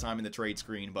spent a lot of time in the trade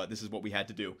screen, but this is what we had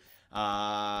to do.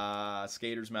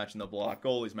 Skaters matching the block,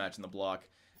 goalies matching the block.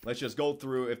 Let's just go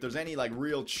through if there's any like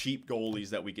real cheap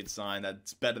goalies that we could sign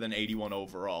that's better than 81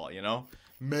 overall, you know?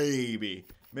 Maybe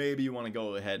you want to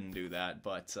go ahead and do that,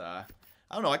 but I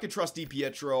don't know. I could trust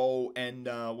DiPietro and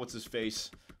what's his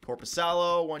face?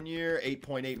 Corpusalo, 1 year,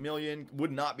 8.8 million.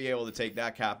 Would not be able to take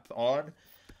that cap on.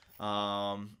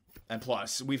 And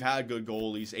plus, we've had good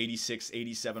goalies, 86,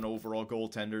 87 overall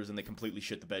goaltenders, and they completely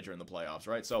shit the bed during the playoffs,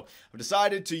 right? So I've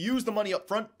decided to use the money up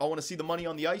front. I want to see the money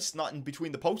on the ice, not in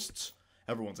between the posts.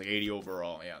 Everyone's like 80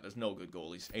 overall. Yeah, there's no good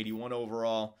goalies. 81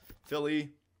 overall.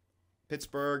 Philly,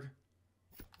 Pittsburgh,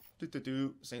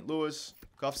 St. Louis,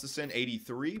 Gustafsson,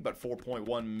 83, but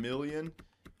 4.1 million.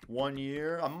 1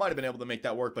 year. I might have been able to make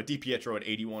that work, but DiPietro at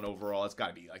 81 overall. It's got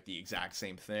to be like the exact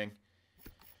same thing.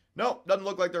 Nope, doesn't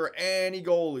look like there are any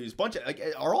goalies. Bunch of, like,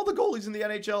 are all the goalies in the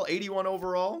NHL 81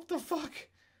 overall? What the fuck?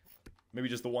 Maybe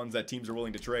just the ones that teams are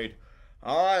willing to trade.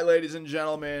 All right, ladies and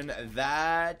gentlemen,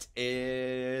 that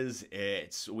is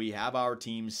it. We have our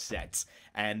team set.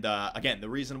 And again, the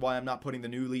reason why I'm not putting the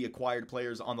newly acquired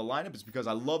players on the lineup is because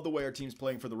I love the way our team's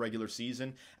playing for the regular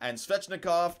season. And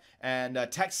Svechnikov and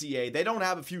Texier, they don't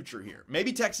have a future here.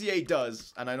 Maybe Texier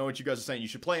does, and I know what you guys are saying. You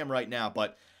should play him right now,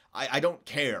 but I don't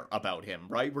care about him,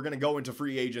 right? We're going to go into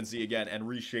free agency again and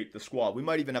reshape the squad. We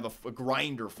might even have a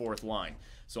grinder fourth line.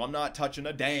 So I'm not touching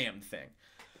a damn thing.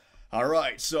 All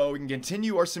right, so we can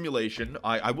continue our simulation.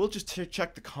 I will just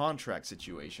check the contract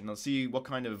situation. Let's see what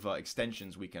kind of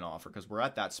extensions we can offer, because we're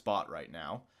at that spot right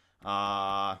now.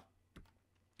 All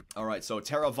right, so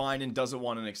Teravainen doesn't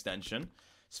want an extension.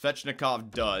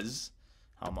 Svechnikov does.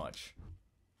 How much?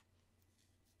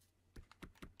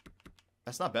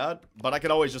 That's not bad, but I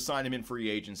could always just sign him in free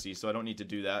agency, so I don't need to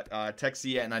do that.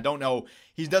 Texier, and I don't know,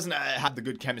 he doesn't have the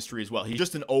good chemistry as well. He's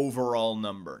just an overall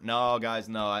number. No, guys,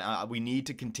 no. We need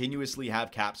to continuously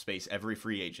have cap space every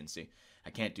free agency.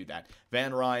 I can't do that.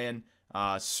 Van Ryan,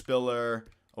 Spiller,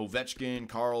 Ovechkin,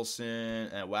 Carlson,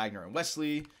 Wagner, and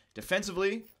Wesley.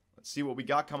 Defensively, let's see what we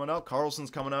got coming up. Carlson's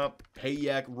coming up.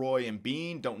 Hayek, Roy, and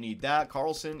Bean. Don't need that.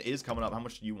 Carlson is coming up. How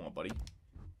much do you want, buddy?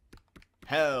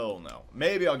 Hell no.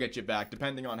 Maybe I'll get you back,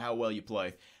 depending on how well you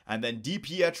play. And then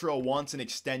DiPietro wants an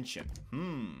extension.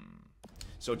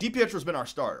 So DiPietro's been our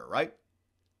starter, right?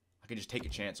 I could just take a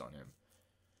chance on him.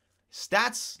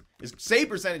 Stats, his save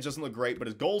percentage doesn't look great, but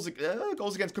his goals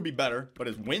against could be better. But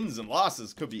his wins and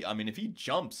losses could be, I mean, if he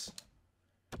jumps,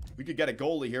 we could get a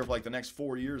goalie here for like the next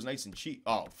 4 years, nice and cheap.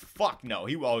 Oh, fuck no.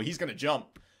 He's going to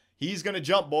jump. He's going to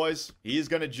jump, boys. He's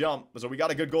going to jump. So we got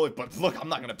a good goalie. But look, I'm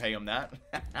not going to pay him that.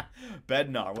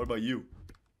 Bednar, what about you?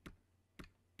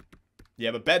 Yeah,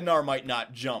 but Bednar might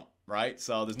not jump, right?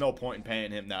 So there's no point in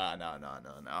paying him. Nah.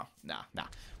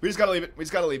 We just got to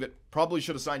leave it. Probably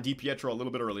should have signed DiPietro a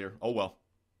little bit earlier. Oh, well.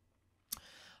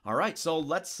 All right, so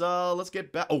let's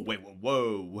get back. Oh, wait,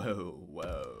 whoa.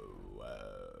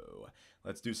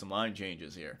 Let's do some line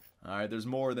changes here. All right, there's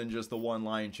more than just the one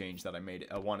line change that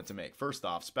I wanted to make. First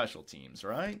off, special teams,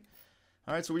 right?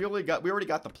 All right, so we already got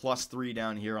the +3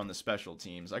 down here on the special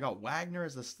teams. I got Wagner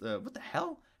as this. What the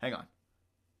hell? Hang on.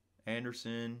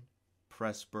 Anderson,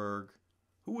 Pressburg.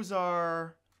 Who was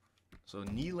our? So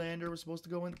Nylander was supposed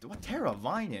to go in. What?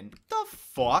 Teravainen? The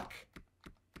fuck?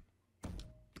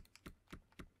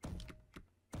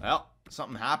 Well,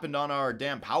 something happened on our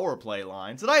damn power play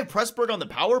lines. Did I have Pressburg on the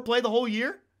power play the whole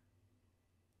year?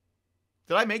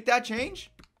 Did I make that change?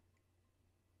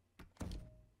 I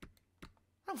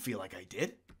don't feel like I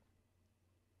did.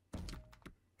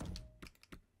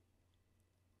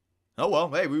 Oh,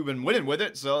 well, hey, we've been winning with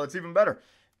it, so it's even better.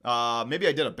 Maybe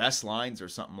I did a best lines or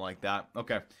something like that.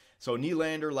 Okay, so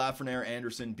Nylander, Lafreniere,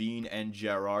 Anderson, Bean, and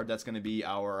Gerard. That's going to be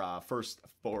our first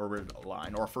forward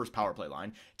line, or first power play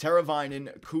line.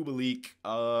 Teravainen, Kubalik.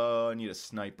 I need a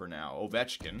sniper now.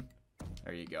 Ovechkin.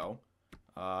 There you go.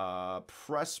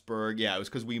 Pressburg. Yeah, it was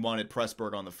because we wanted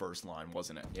Pressburg on the first line,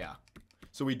 wasn't it? Yeah.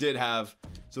 So we did have,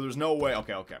 so there's no way,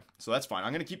 okay. So that's fine.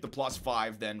 I'm going to keep the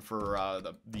 +5 then for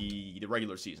the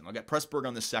regular season. I'll get Pressburg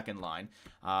on the second line.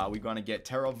 We're going to get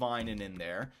Teravainen in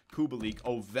there, Kubalik,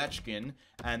 Ovechkin,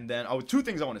 and then, two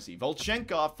things I want to see.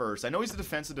 Volchenkov first. I know he's a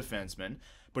defensive defenseman,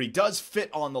 but he does fit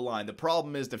on the line. The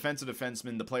problem is defensive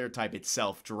defenseman, the player type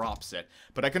itself drops it.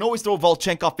 But I can always throw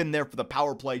Volchenkov in there for the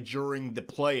power play during the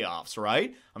playoffs,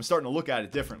 right? I'm starting to look at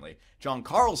it differently. John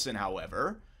Carlson,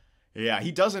 however, yeah,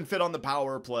 he doesn't fit on the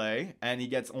power play, and he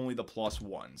gets only the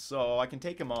 +1. So I can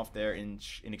take him off there in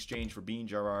exchange for Bean,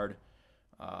 Gerard,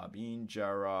 Bean,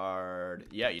 Gerard.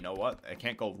 Yeah, you know what? I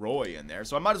can't go Roy in there,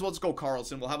 so I might as well just go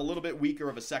Carlson. We'll have a little bit weaker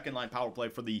of a second line power play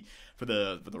for the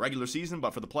regular season,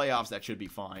 but for the playoffs that should be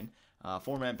fine.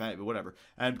 Four-man penalty, whatever.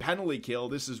 And penalty kill.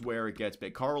 This is where it gets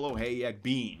big. Carlo, Hayek,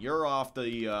 Bean. You're off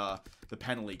the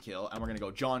penalty kill, and we're gonna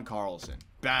go John Carlson.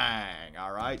 Bang.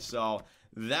 All right. So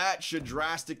that should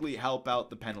drastically help out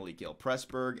the penalty kill.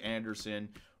 Pressburg, Anderson,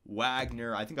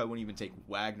 Wagner. I think I wouldn't even take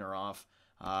Wagner off.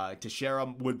 Teixeira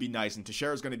would be nice, and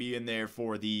Teixeira's going to be in there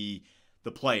for the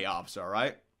playoffs, all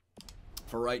right?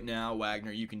 For right now,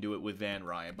 Wagner, you can do it with Van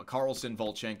Ryan. But Carlson,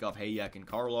 Volchenkov, Hayek, and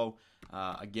Carlo.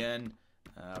 Again,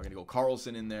 we're going to go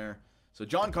Carlson in there. So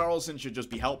John Carlson should just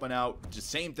be helping out.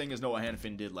 Just same thing as Noah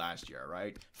Hanifin did last year,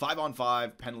 right?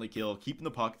 5-on-5, penalty kill, keeping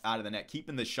the puck out of the net,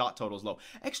 keeping the shot totals low.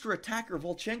 Extra attacker,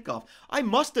 Volchenkov. I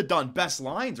must have done best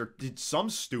lines or did some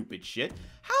stupid shit.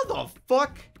 How the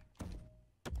fuck?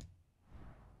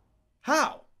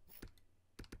 How?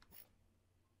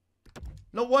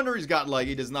 No wonder he's got like,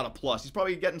 he does not a plus. He's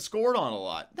probably getting scored on a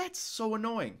lot. That's so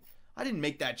annoying. I didn't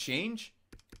make that change.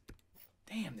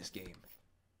 Damn this game.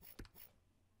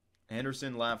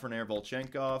 Anderson, Lafreniere,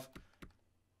 Volchenkov.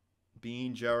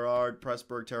 Bean, Gerard,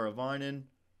 Pressburg, Teravainen.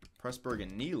 Pressburg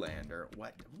and Nylander.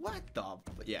 What the?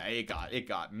 Yeah, it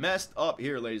got messed up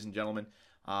here, ladies and gentlemen.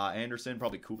 Anderson,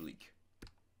 probably Kulik.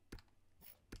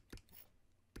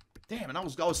 Damn, and I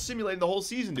was simulating the whole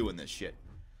season doing this shit.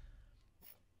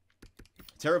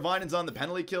 Teravainen's on the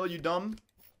penalty kill, you dumb.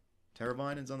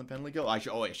 Teravainen's on the penalty kill. I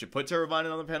should put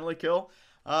Teravainen on the penalty kill.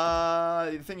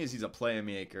 The thing is, he's a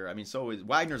playmaker. I mean, so is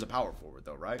Wagner's a power forward,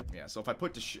 though, right? Yeah. So if I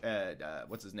put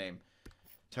what's his name,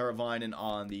 Teravainen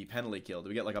on the penalty kill, do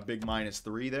we get like a big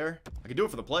 -3 there? I could do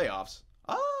it for the playoffs.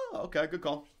 Oh, okay, good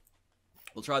call.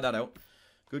 We'll try that out.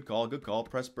 Good call, good call.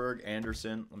 Pressburg,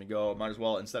 Anderson. Let me go. Might as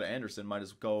well, instead of Anderson, might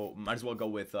as well go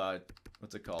with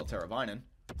what's it called? Teravainen.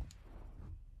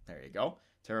 There you go.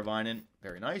 Teravainen,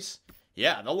 very nice.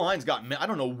 Yeah, the lines got, I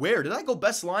don't know where. Did I go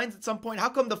best lines at some point? How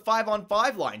come the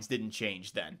 5-on-5 lines didn't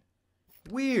change then?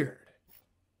 Weird.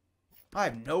 I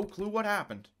have no clue what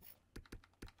happened.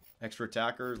 Extra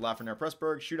attackers, Lafreniere,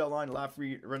 Pressburg. Shootout line,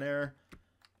 Lafreniere.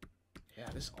 Yeah,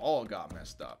 this all got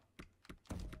messed up.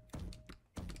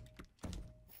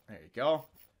 There you go.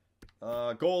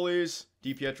 Goalies,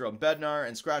 DiPietro and Bednar,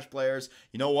 and scratch players.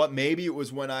 You know what? Maybe it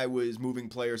was when I was moving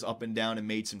players up and down and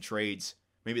made some trades.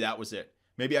 Maybe that was it.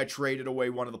 Maybe I traded away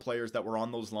one of the players that were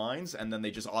on those lines, and then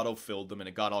they just auto-filled them, and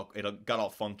it got all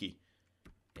funky.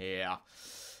 Yeah.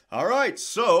 All right,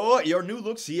 so your new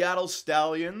look Seattle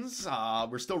Stallions.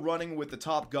 We're still running with the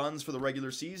top guns for the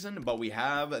regular season, but we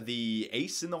have the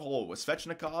ace in the hole with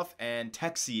Svechnikov and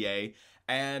Texier.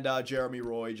 And Jeremy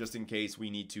Roy, just in case we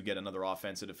need to get another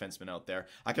offensive defenseman out there.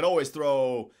 I could always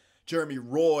throw Jeremy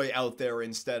Roy out there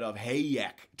instead of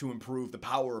Hayek to improve the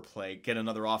power play, get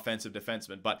another offensive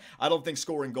defenseman. But I don't think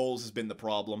scoring goals has been the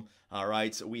problem. All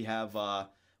right, so we have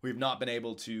not been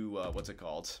able to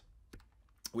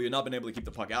we have not been able to keep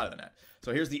the puck out of the net.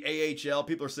 So here's the AHL.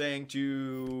 People are saying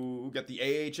to get the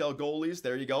AHL goalies.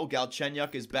 There you go.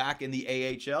 Galchenyuk is back in the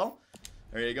AHL.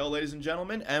 There you go, ladies and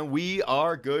gentlemen, and we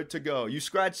are good to go. You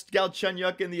scratched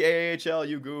Galchenyuk in the AHL,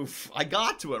 you goof. I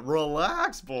got to it.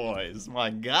 Relax, boys. My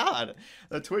God.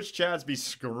 The Twitch chats be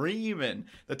screaming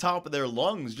the top of their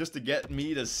lungs just to get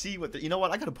me to see what the... You know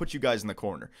what? I got to put you guys in the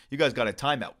corner. You guys got a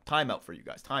timeout. Timeout for you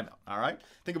guys. Timeout, all right?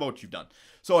 Think about what you've done.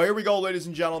 So here we go, ladies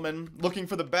and gentlemen. Looking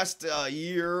for the best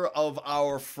year of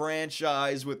our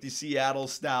franchise with the Seattle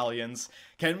Stallions.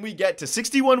 Can we get to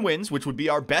 61 wins, which would be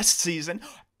our best season?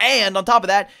 And on top of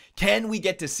that, can we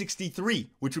get to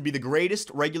 63, which would be the greatest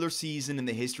regular season in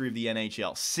the history of the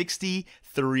NHL?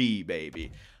 63,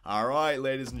 baby. All right,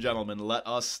 ladies and gentlemen, let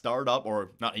us start up,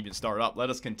 or not even start up, let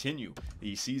us continue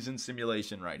the season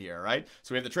simulation right here, all right?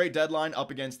 So we have the trade deadline up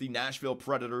against the Nashville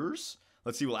Predators.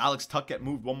 Let's see, will Alex Tuch get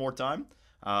moved one more time?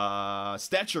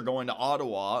 Stetcher going to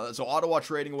Ottawa. So Ottawa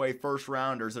trading away first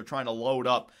rounders. They're trying to load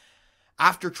up.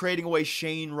 After trading away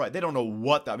Shane Wright, they don't know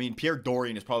what. I mean, Pierre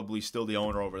Dorian is probably still the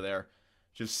owner over there.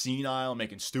 Just senile,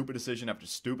 making stupid decision after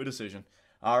stupid decision.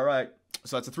 All right.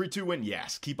 So that's a 3-2 win.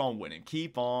 Yes. Keep on winning.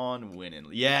 Keep on winning.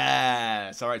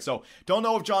 Yes. All right. So don't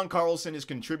know if John Carlson is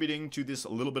contributing to this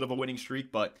little bit of a winning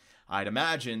streak, but I'd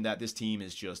imagine that this team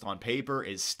is just on paper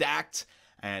is stacked.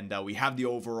 And we have the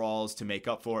overalls to make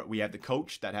up for it. We have the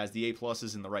coach that has the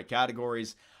A-pluses in the right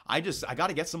categories. I got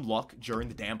to get some luck during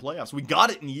the damn playoffs. We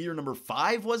got it in year number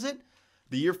 5, was it?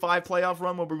 The year 5 playoff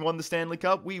run when we won the Stanley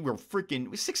Cup. We were freaking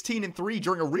 16-3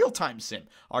 during a real-time sim.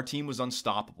 Our team was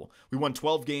unstoppable. We won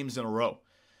 12 games in a row.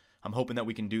 I'm hoping that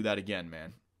we can do that again,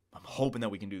 man. I'm hoping that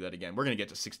we can do that again. We're going to get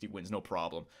to 60 wins, no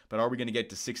problem. But are we going to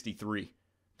get to 63?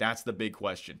 That's the big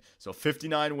question. So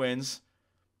 59 wins.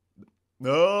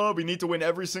 No, we need to win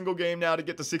every single game now to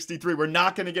get to 63. We're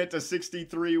not going to get to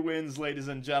 63 wins, ladies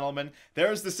and gentlemen.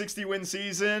 There's the 60-win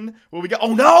season. What we got?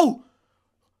 Oh, no!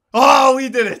 Oh, we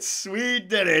did it. We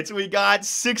did it. We got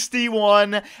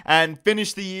 61 and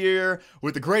finished the year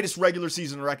with the greatest regular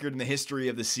season record in the history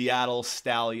of the Seattle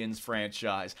Stallions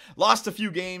franchise. Lost a few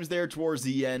games there towards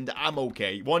the end. I'm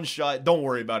okay. One shot. Don't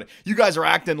worry about it. You guys are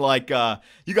acting like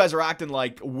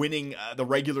winning the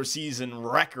regular season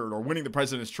record or winning the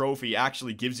President's Trophy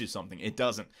actually gives you something. It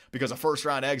doesn't, because a first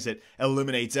round exit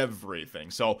eliminates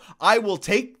everything. So I will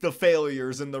take the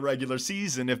failures in the regular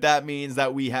season if that means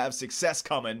that we have success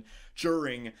coming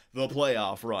during the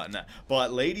playoff run.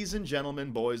 But ladies and gentlemen,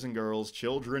 boys and girls,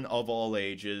 children of all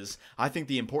ages, I think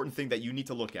the important thing that you need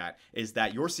to look at is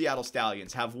that your Seattle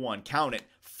Stallions have won, count it,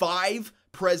 5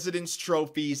 President's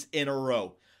Trophies in a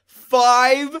row.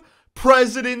 5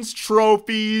 President's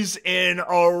Trophies in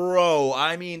a row.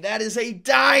 I mean, that is a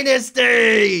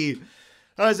dynasty.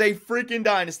 That is a freaking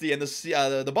dynasty. And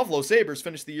the Buffalo Sabres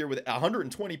finished the year with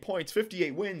 120 points,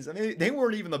 58 wins, and they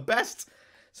weren't even the best.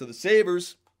 So the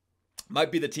Sabres might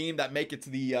be the team that make it to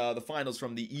the finals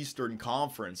from the Eastern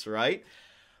Conference, right?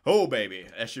 Oh, baby.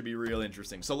 That should be real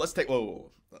interesting. So let's take...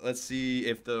 Whoa. Let's see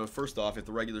if first off, if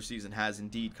the regular season has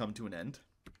indeed come to an end.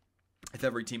 If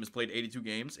every team has played 82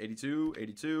 games. 82,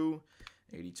 82,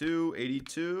 82,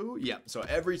 82. Yeah, so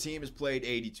every team has played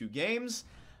 82 games.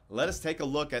 Let us take a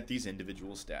look at these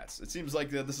individual stats. It seems like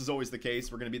this is always the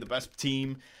case. We're going to be the best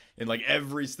team in like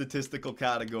every statistical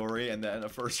category, and then a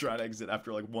first round exit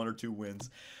after like 1 or 2 wins.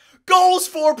 Goals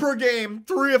for per game,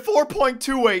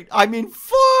 4.28. I mean,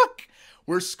 fuck!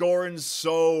 We're scoring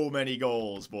so many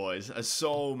goals, boys.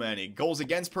 So many. Goals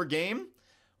against per game?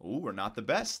 Ooh, we're not the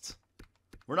best.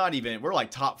 We're like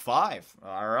top 5.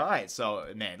 All right, so,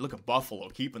 man, look at Buffalo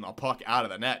keeping the puck out of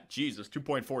the net. Jesus,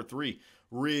 2.43.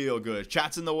 Real good.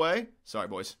 Chat's in the way. Sorry,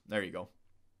 boys. There you go.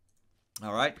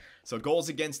 All right, so goals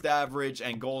against average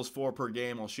and goals for per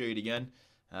game. I'll show you it again.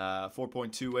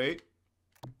 4.28.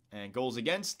 And goals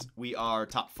against, we are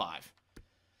top 5.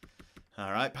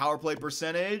 All right, power play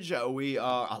percentage, we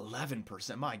are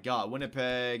 11%. My God,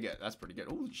 Winnipeg, that's pretty good.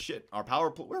 Oh, shit. Our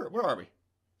power play, where are we?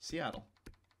 Seattle.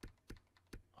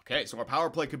 Okay, so our power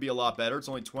play could be a lot better. It's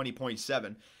only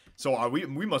 20.7. So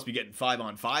we must be getting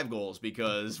 5-on-5 goals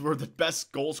because we're the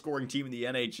best goal-scoring team in the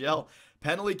NHL.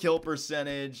 Penalty kill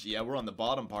percentage, yeah, we're on the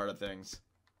bottom part of things.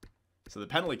 So the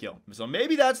penalty kill. So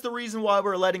maybe that's the reason why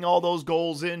we're letting all those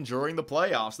goals in during the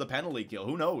playoffs. The penalty kill.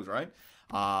 Who knows, right?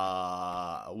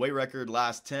 Away record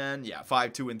last 10. Yeah,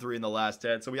 5-2-3 in the last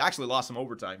 10. So we actually lost some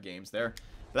overtime games there.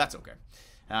 But that's okay.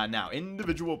 Now,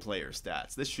 individual player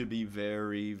stats. This should be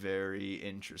very, very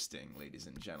interesting, ladies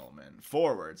and gentlemen.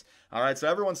 Forwards. All right, so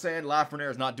everyone's saying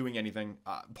Lafreniere is not doing anything.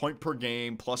 Point per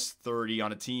game, plus 30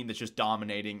 on a team that's just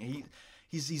dominating.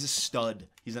 He's a stud.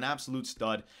 He's an absolute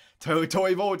stud.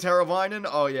 Toivo Teravainen,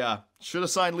 oh yeah, should have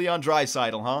signed Leon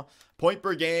Draisaitl, huh? Point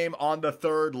per game on the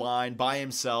third line by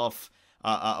himself.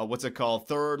 What's it called?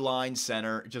 Third line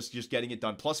center, just getting it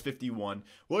done. Plus 51.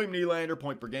 William Nylander,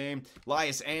 point per game.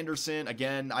 Elias Anderson,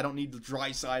 again, I don't need the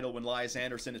Draisaitl when Elias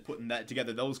Anderson is putting that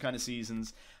together. Those kind of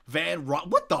seasons. Van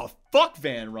Ryan, what the fuck,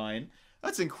 Van Ryan?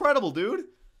 That's incredible, dude.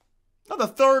 Now the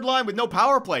third line with no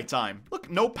power play time. Look,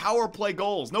 no power play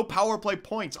goals, no power play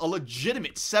points. A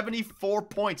legitimate 74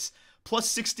 points, plus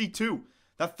 62.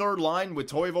 That third line with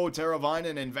Toivo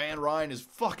Teravainen and Van Ryan is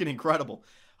fucking incredible.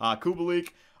 Kubalik,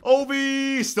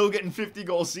 Ovi, still getting 50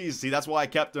 goal season. See, that's why I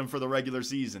kept him for the regular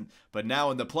season. But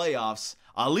now in the playoffs,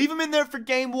 I'll leave him in there for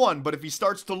game 1. But if he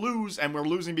starts to lose, and we're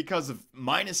losing because of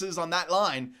minuses on that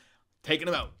line, taking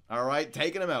him out. All right,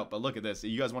 taking him out. But look at this.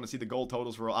 You guys want to see the goal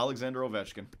totals for Alexander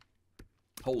Ovechkin?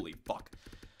 Holy fuck.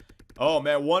 Oh,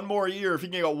 man, one more year. If he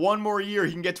can get one more year,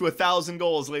 he can get to 1,000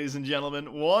 goals, ladies and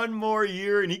gentlemen. One more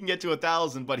year, and he can get to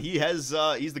 1,000. But he's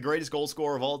the greatest goal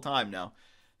scorer of all time now.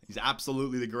 He's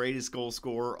absolutely the greatest goal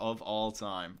scorer of all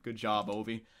time. Good job,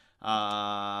 Ovi.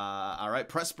 All right,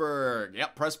 Pressburg.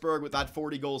 Yep, Pressburg with that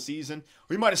 40-goal season.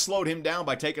 We might have slowed him down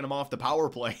by taking him off the power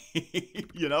play,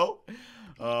 you know?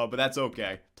 But that's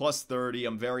okay. Plus 30.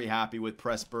 I'm very happy with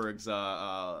Pressburg's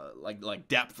like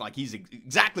depth. Like he's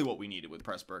exactly what we needed with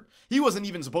Pressburg. He wasn't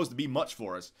even supposed to be much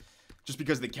for us, just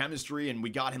because of the chemistry, and we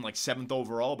got him like 7th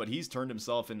overall. But he's turned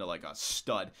himself into like a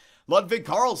stud. Ludwig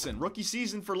Karlsson, rookie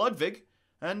season for Ludwig,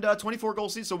 and 24 goal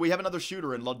season. So we have another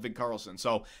shooter in Ludwig Karlsson.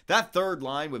 So that third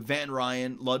line with Van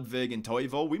Ryan, Ludwig, and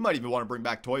Toivo, we might even want to bring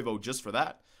back Toivo just for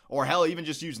that. Or hell, even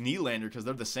just use Nylander because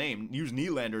they're the same. Use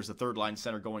Nylander as the third line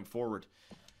center going forward.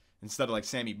 instead of like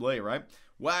Sammy Blais, right?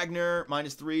 Wagner,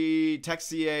 -3.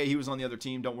 Texier, he was on the other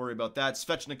team. Don't worry about that.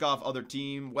 Svechnikov, other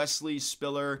team. Wesley,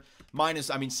 Spiller, minus.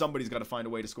 I mean, somebody's got to find a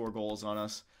way to score goals on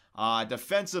us.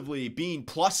 Defensively, Bean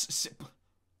plus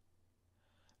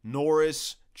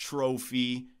Norris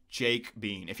Trophy, Jake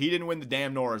Bean. If he didn't win the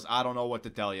damn Norris, I don't know what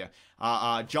to tell you.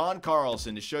 John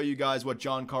Carlson, to show you guys what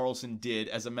John Carlson did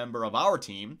as a member of our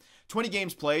team. 20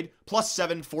 games played,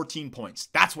 +7, 14 points.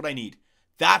 That's what I need.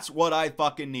 That's what I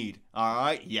fucking need. All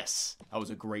right? Yes. That was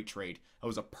a great trade. That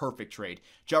was a perfect trade.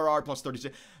 Gerard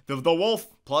 +36. The Wolf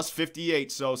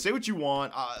 +58. So say what you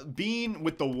want. Being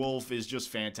with the Wolf is just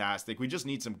fantastic. We just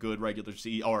need some good regular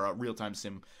or real-time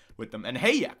sim with them. And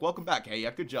Hayak, welcome back,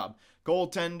 Hayak. Good job.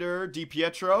 Goaltender,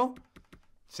 DiPietro.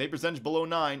 Save percentage below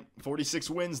 9. 46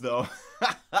 wins, though.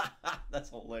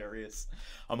 That's hilarious.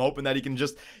 I'm hoping that he can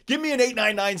just give me an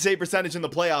 899 save percentage in the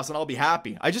playoffs, and I'll be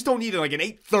happy. I just don't need like an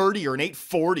 830 or an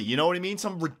 840. You know what I mean?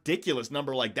 Some ridiculous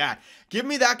number like that. Give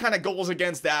me that kind of goals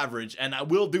against average, and I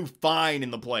will do fine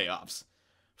in the playoffs.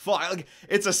 Fine.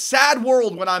 It's a sad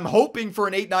world when I'm hoping for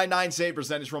an 899 save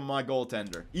percentage from my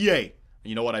goaltender. EA.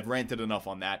 You know what? I've ranted enough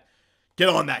on that. Get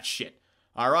on that shit.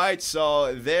 All right,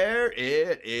 so there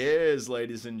it is,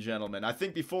 ladies and gentlemen. I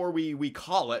think before we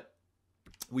call it,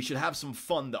 we should have some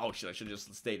fun. Oh, shit, I should have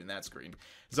just stayed in that screen.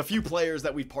 There's a few players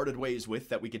that we've parted ways with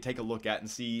that we could take a look at and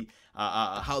see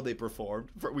how they performed.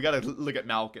 We got to look at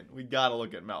Malkin. We got to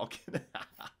look at Malkin.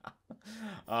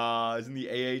 He's in the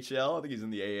AHL. I think he's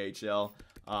in the AHL.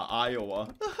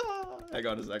 Iowa. Hang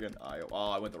on a second. Iowa.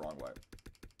 Oh, I went the wrong way.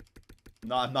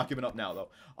 No, I'm not giving up now, though.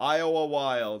 Iowa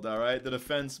Wild, all right? The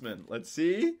defenseman. Let's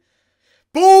see.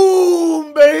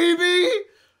 Boom, baby!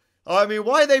 I mean,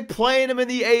 why are they playing him in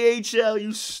the AHL,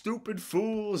 you stupid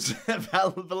fools?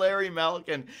 Valeri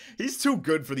Malkin. He's too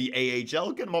good for the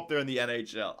AHL. Get him up there in the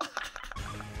NHL.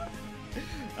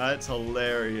 That's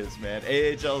hilarious, man.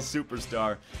 AHL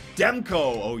superstar.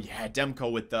 Demko. Oh, yeah,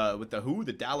 Demko with the who?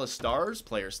 The Dallas Stars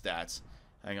player stats.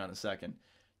 Hang on a second.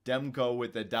 Demko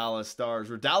with the Dallas Stars.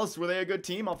 Were they a good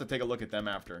team? I'll have to take a look at them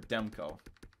after. Demko.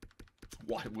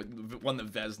 Won the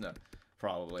Vezina,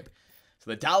 probably.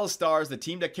 So the Dallas Stars, the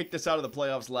team that kicked us out of the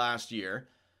playoffs last year.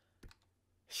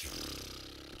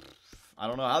 I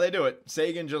don't know how they do it.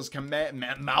 Sagan just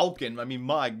Malkin. I mean,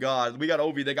 my God. We got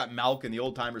Ovi. They got Malkin. The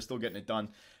old timers still getting it done.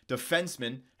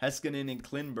 Defenseman, Heiskanen and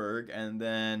Klinberg. And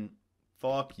then,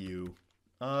 fuck you.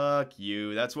 Fuck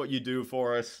you. That's what you do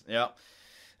for us. Yep.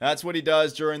 That's what he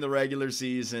does during the regular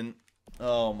season.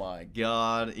 Oh, my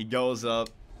God. He goes up.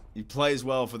 He plays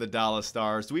well for the Dallas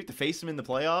Stars. Do we have to face him in the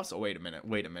playoffs? Oh, wait a minute.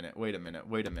 Wait a minute. Wait a minute.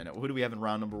 Wait a minute. Who do we have in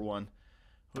round number 1?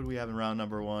 Who do we have in round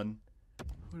number 1?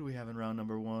 Who do we have in round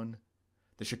number 1?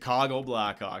 The Chicago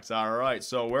Blackhawks. All right.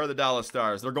 So where are the Dallas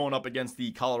Stars? They're going up against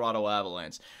the Colorado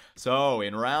Avalanche. So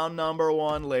in round number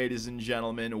 1, ladies and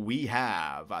gentlemen, we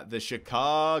have the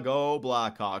Chicago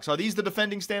Blackhawks. Are these the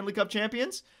defending Stanley Cup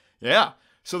champions? Yeah.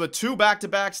 So the 2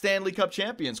 back-to-back Stanley Cup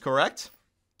champions, correct?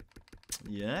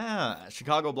 Yeah,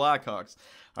 Chicago Blackhawks.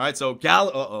 All right, so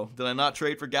did I not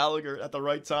trade for Gallagher at the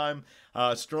right time?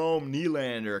 Strome,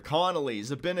 Nylander, Connolly,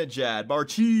 Zabinajad,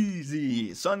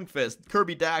 Barchese, Sundqvist,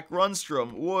 Kirby Dack,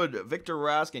 Rundstrom, Wood, Victor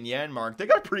Rask, and Janmark. They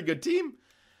got a pretty good team.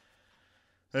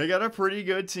 They got a pretty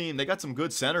good team. They got some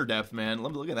good center depth, man.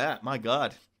 Look at that. My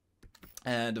God.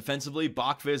 And defensively,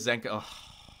 Bachvis, Zenka. Oh,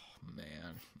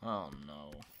 man. Oh,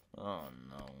 no. Oh,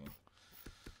 no.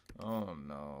 Oh,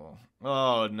 no.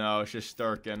 Oh, no.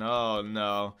 Shesterkin. Oh,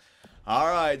 no. All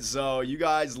right, so you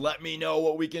guys let me know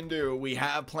what we can do. We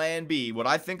have plan B. What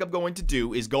I think I'm going to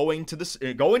do is go into the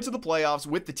playoffs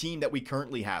with the team that we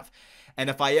currently have. And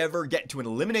if I ever get to an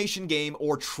elimination game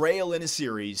or trail in a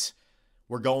series,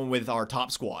 we're going with our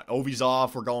top squad. Ovi's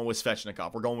off. We're going with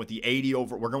Svechnikov. We're going with the 80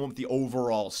 over. We're going with the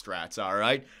overall strats, all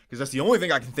right? Because that's the only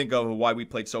thing I can think of why we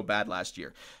played so bad last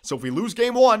year. So if we lose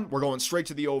game 1, we're going straight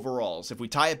to the overalls. If we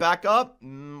tie it back up,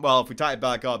 well, if we tie it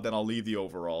back up, then I'll leave the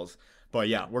overalls. But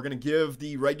yeah, we're going to give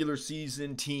the regular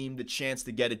season team the chance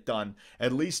to get it done.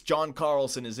 At least John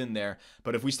Carlson is in there.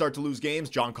 But if we start to lose games,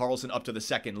 John Carlson up to the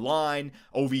second line,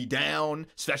 Ovi down,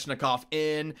 Svechnikov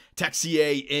in,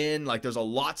 Texier in. Like, there's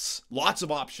lots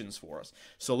of options for us.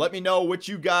 So let me know what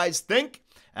you guys think,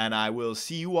 and I will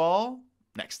see you all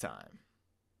next time.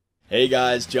 Hey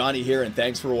guys, Johnny here, and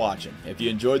thanks for watching. If you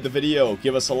enjoyed the video,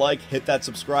 give us a like, hit that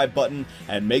subscribe button,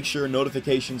 and make sure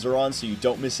notifications are on so you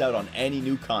don't miss out on any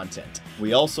new content.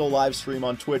 We also live stream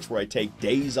on Twitch where I take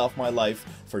days off my life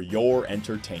for your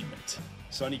entertainment.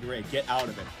 Sonny Gray, get out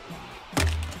of it.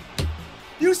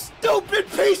 You stupid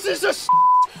pieces of shit!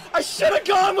 I should have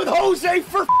gone with Jose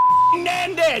for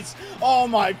Fernandez! Oh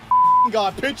my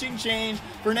God, pitching change.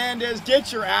 Fernandez,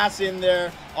 get your ass in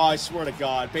there. Oh, I swear to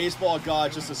God, baseball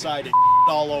God just decided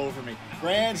to all over me.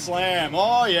 Grand slam.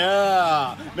 Oh,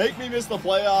 yeah. Make me miss the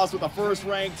playoffs with a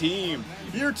first-ranked team.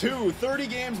 Year 2, 30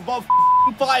 games above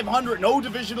 500. No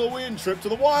divisional win. Trip to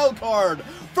the wild card.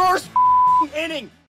 First inning.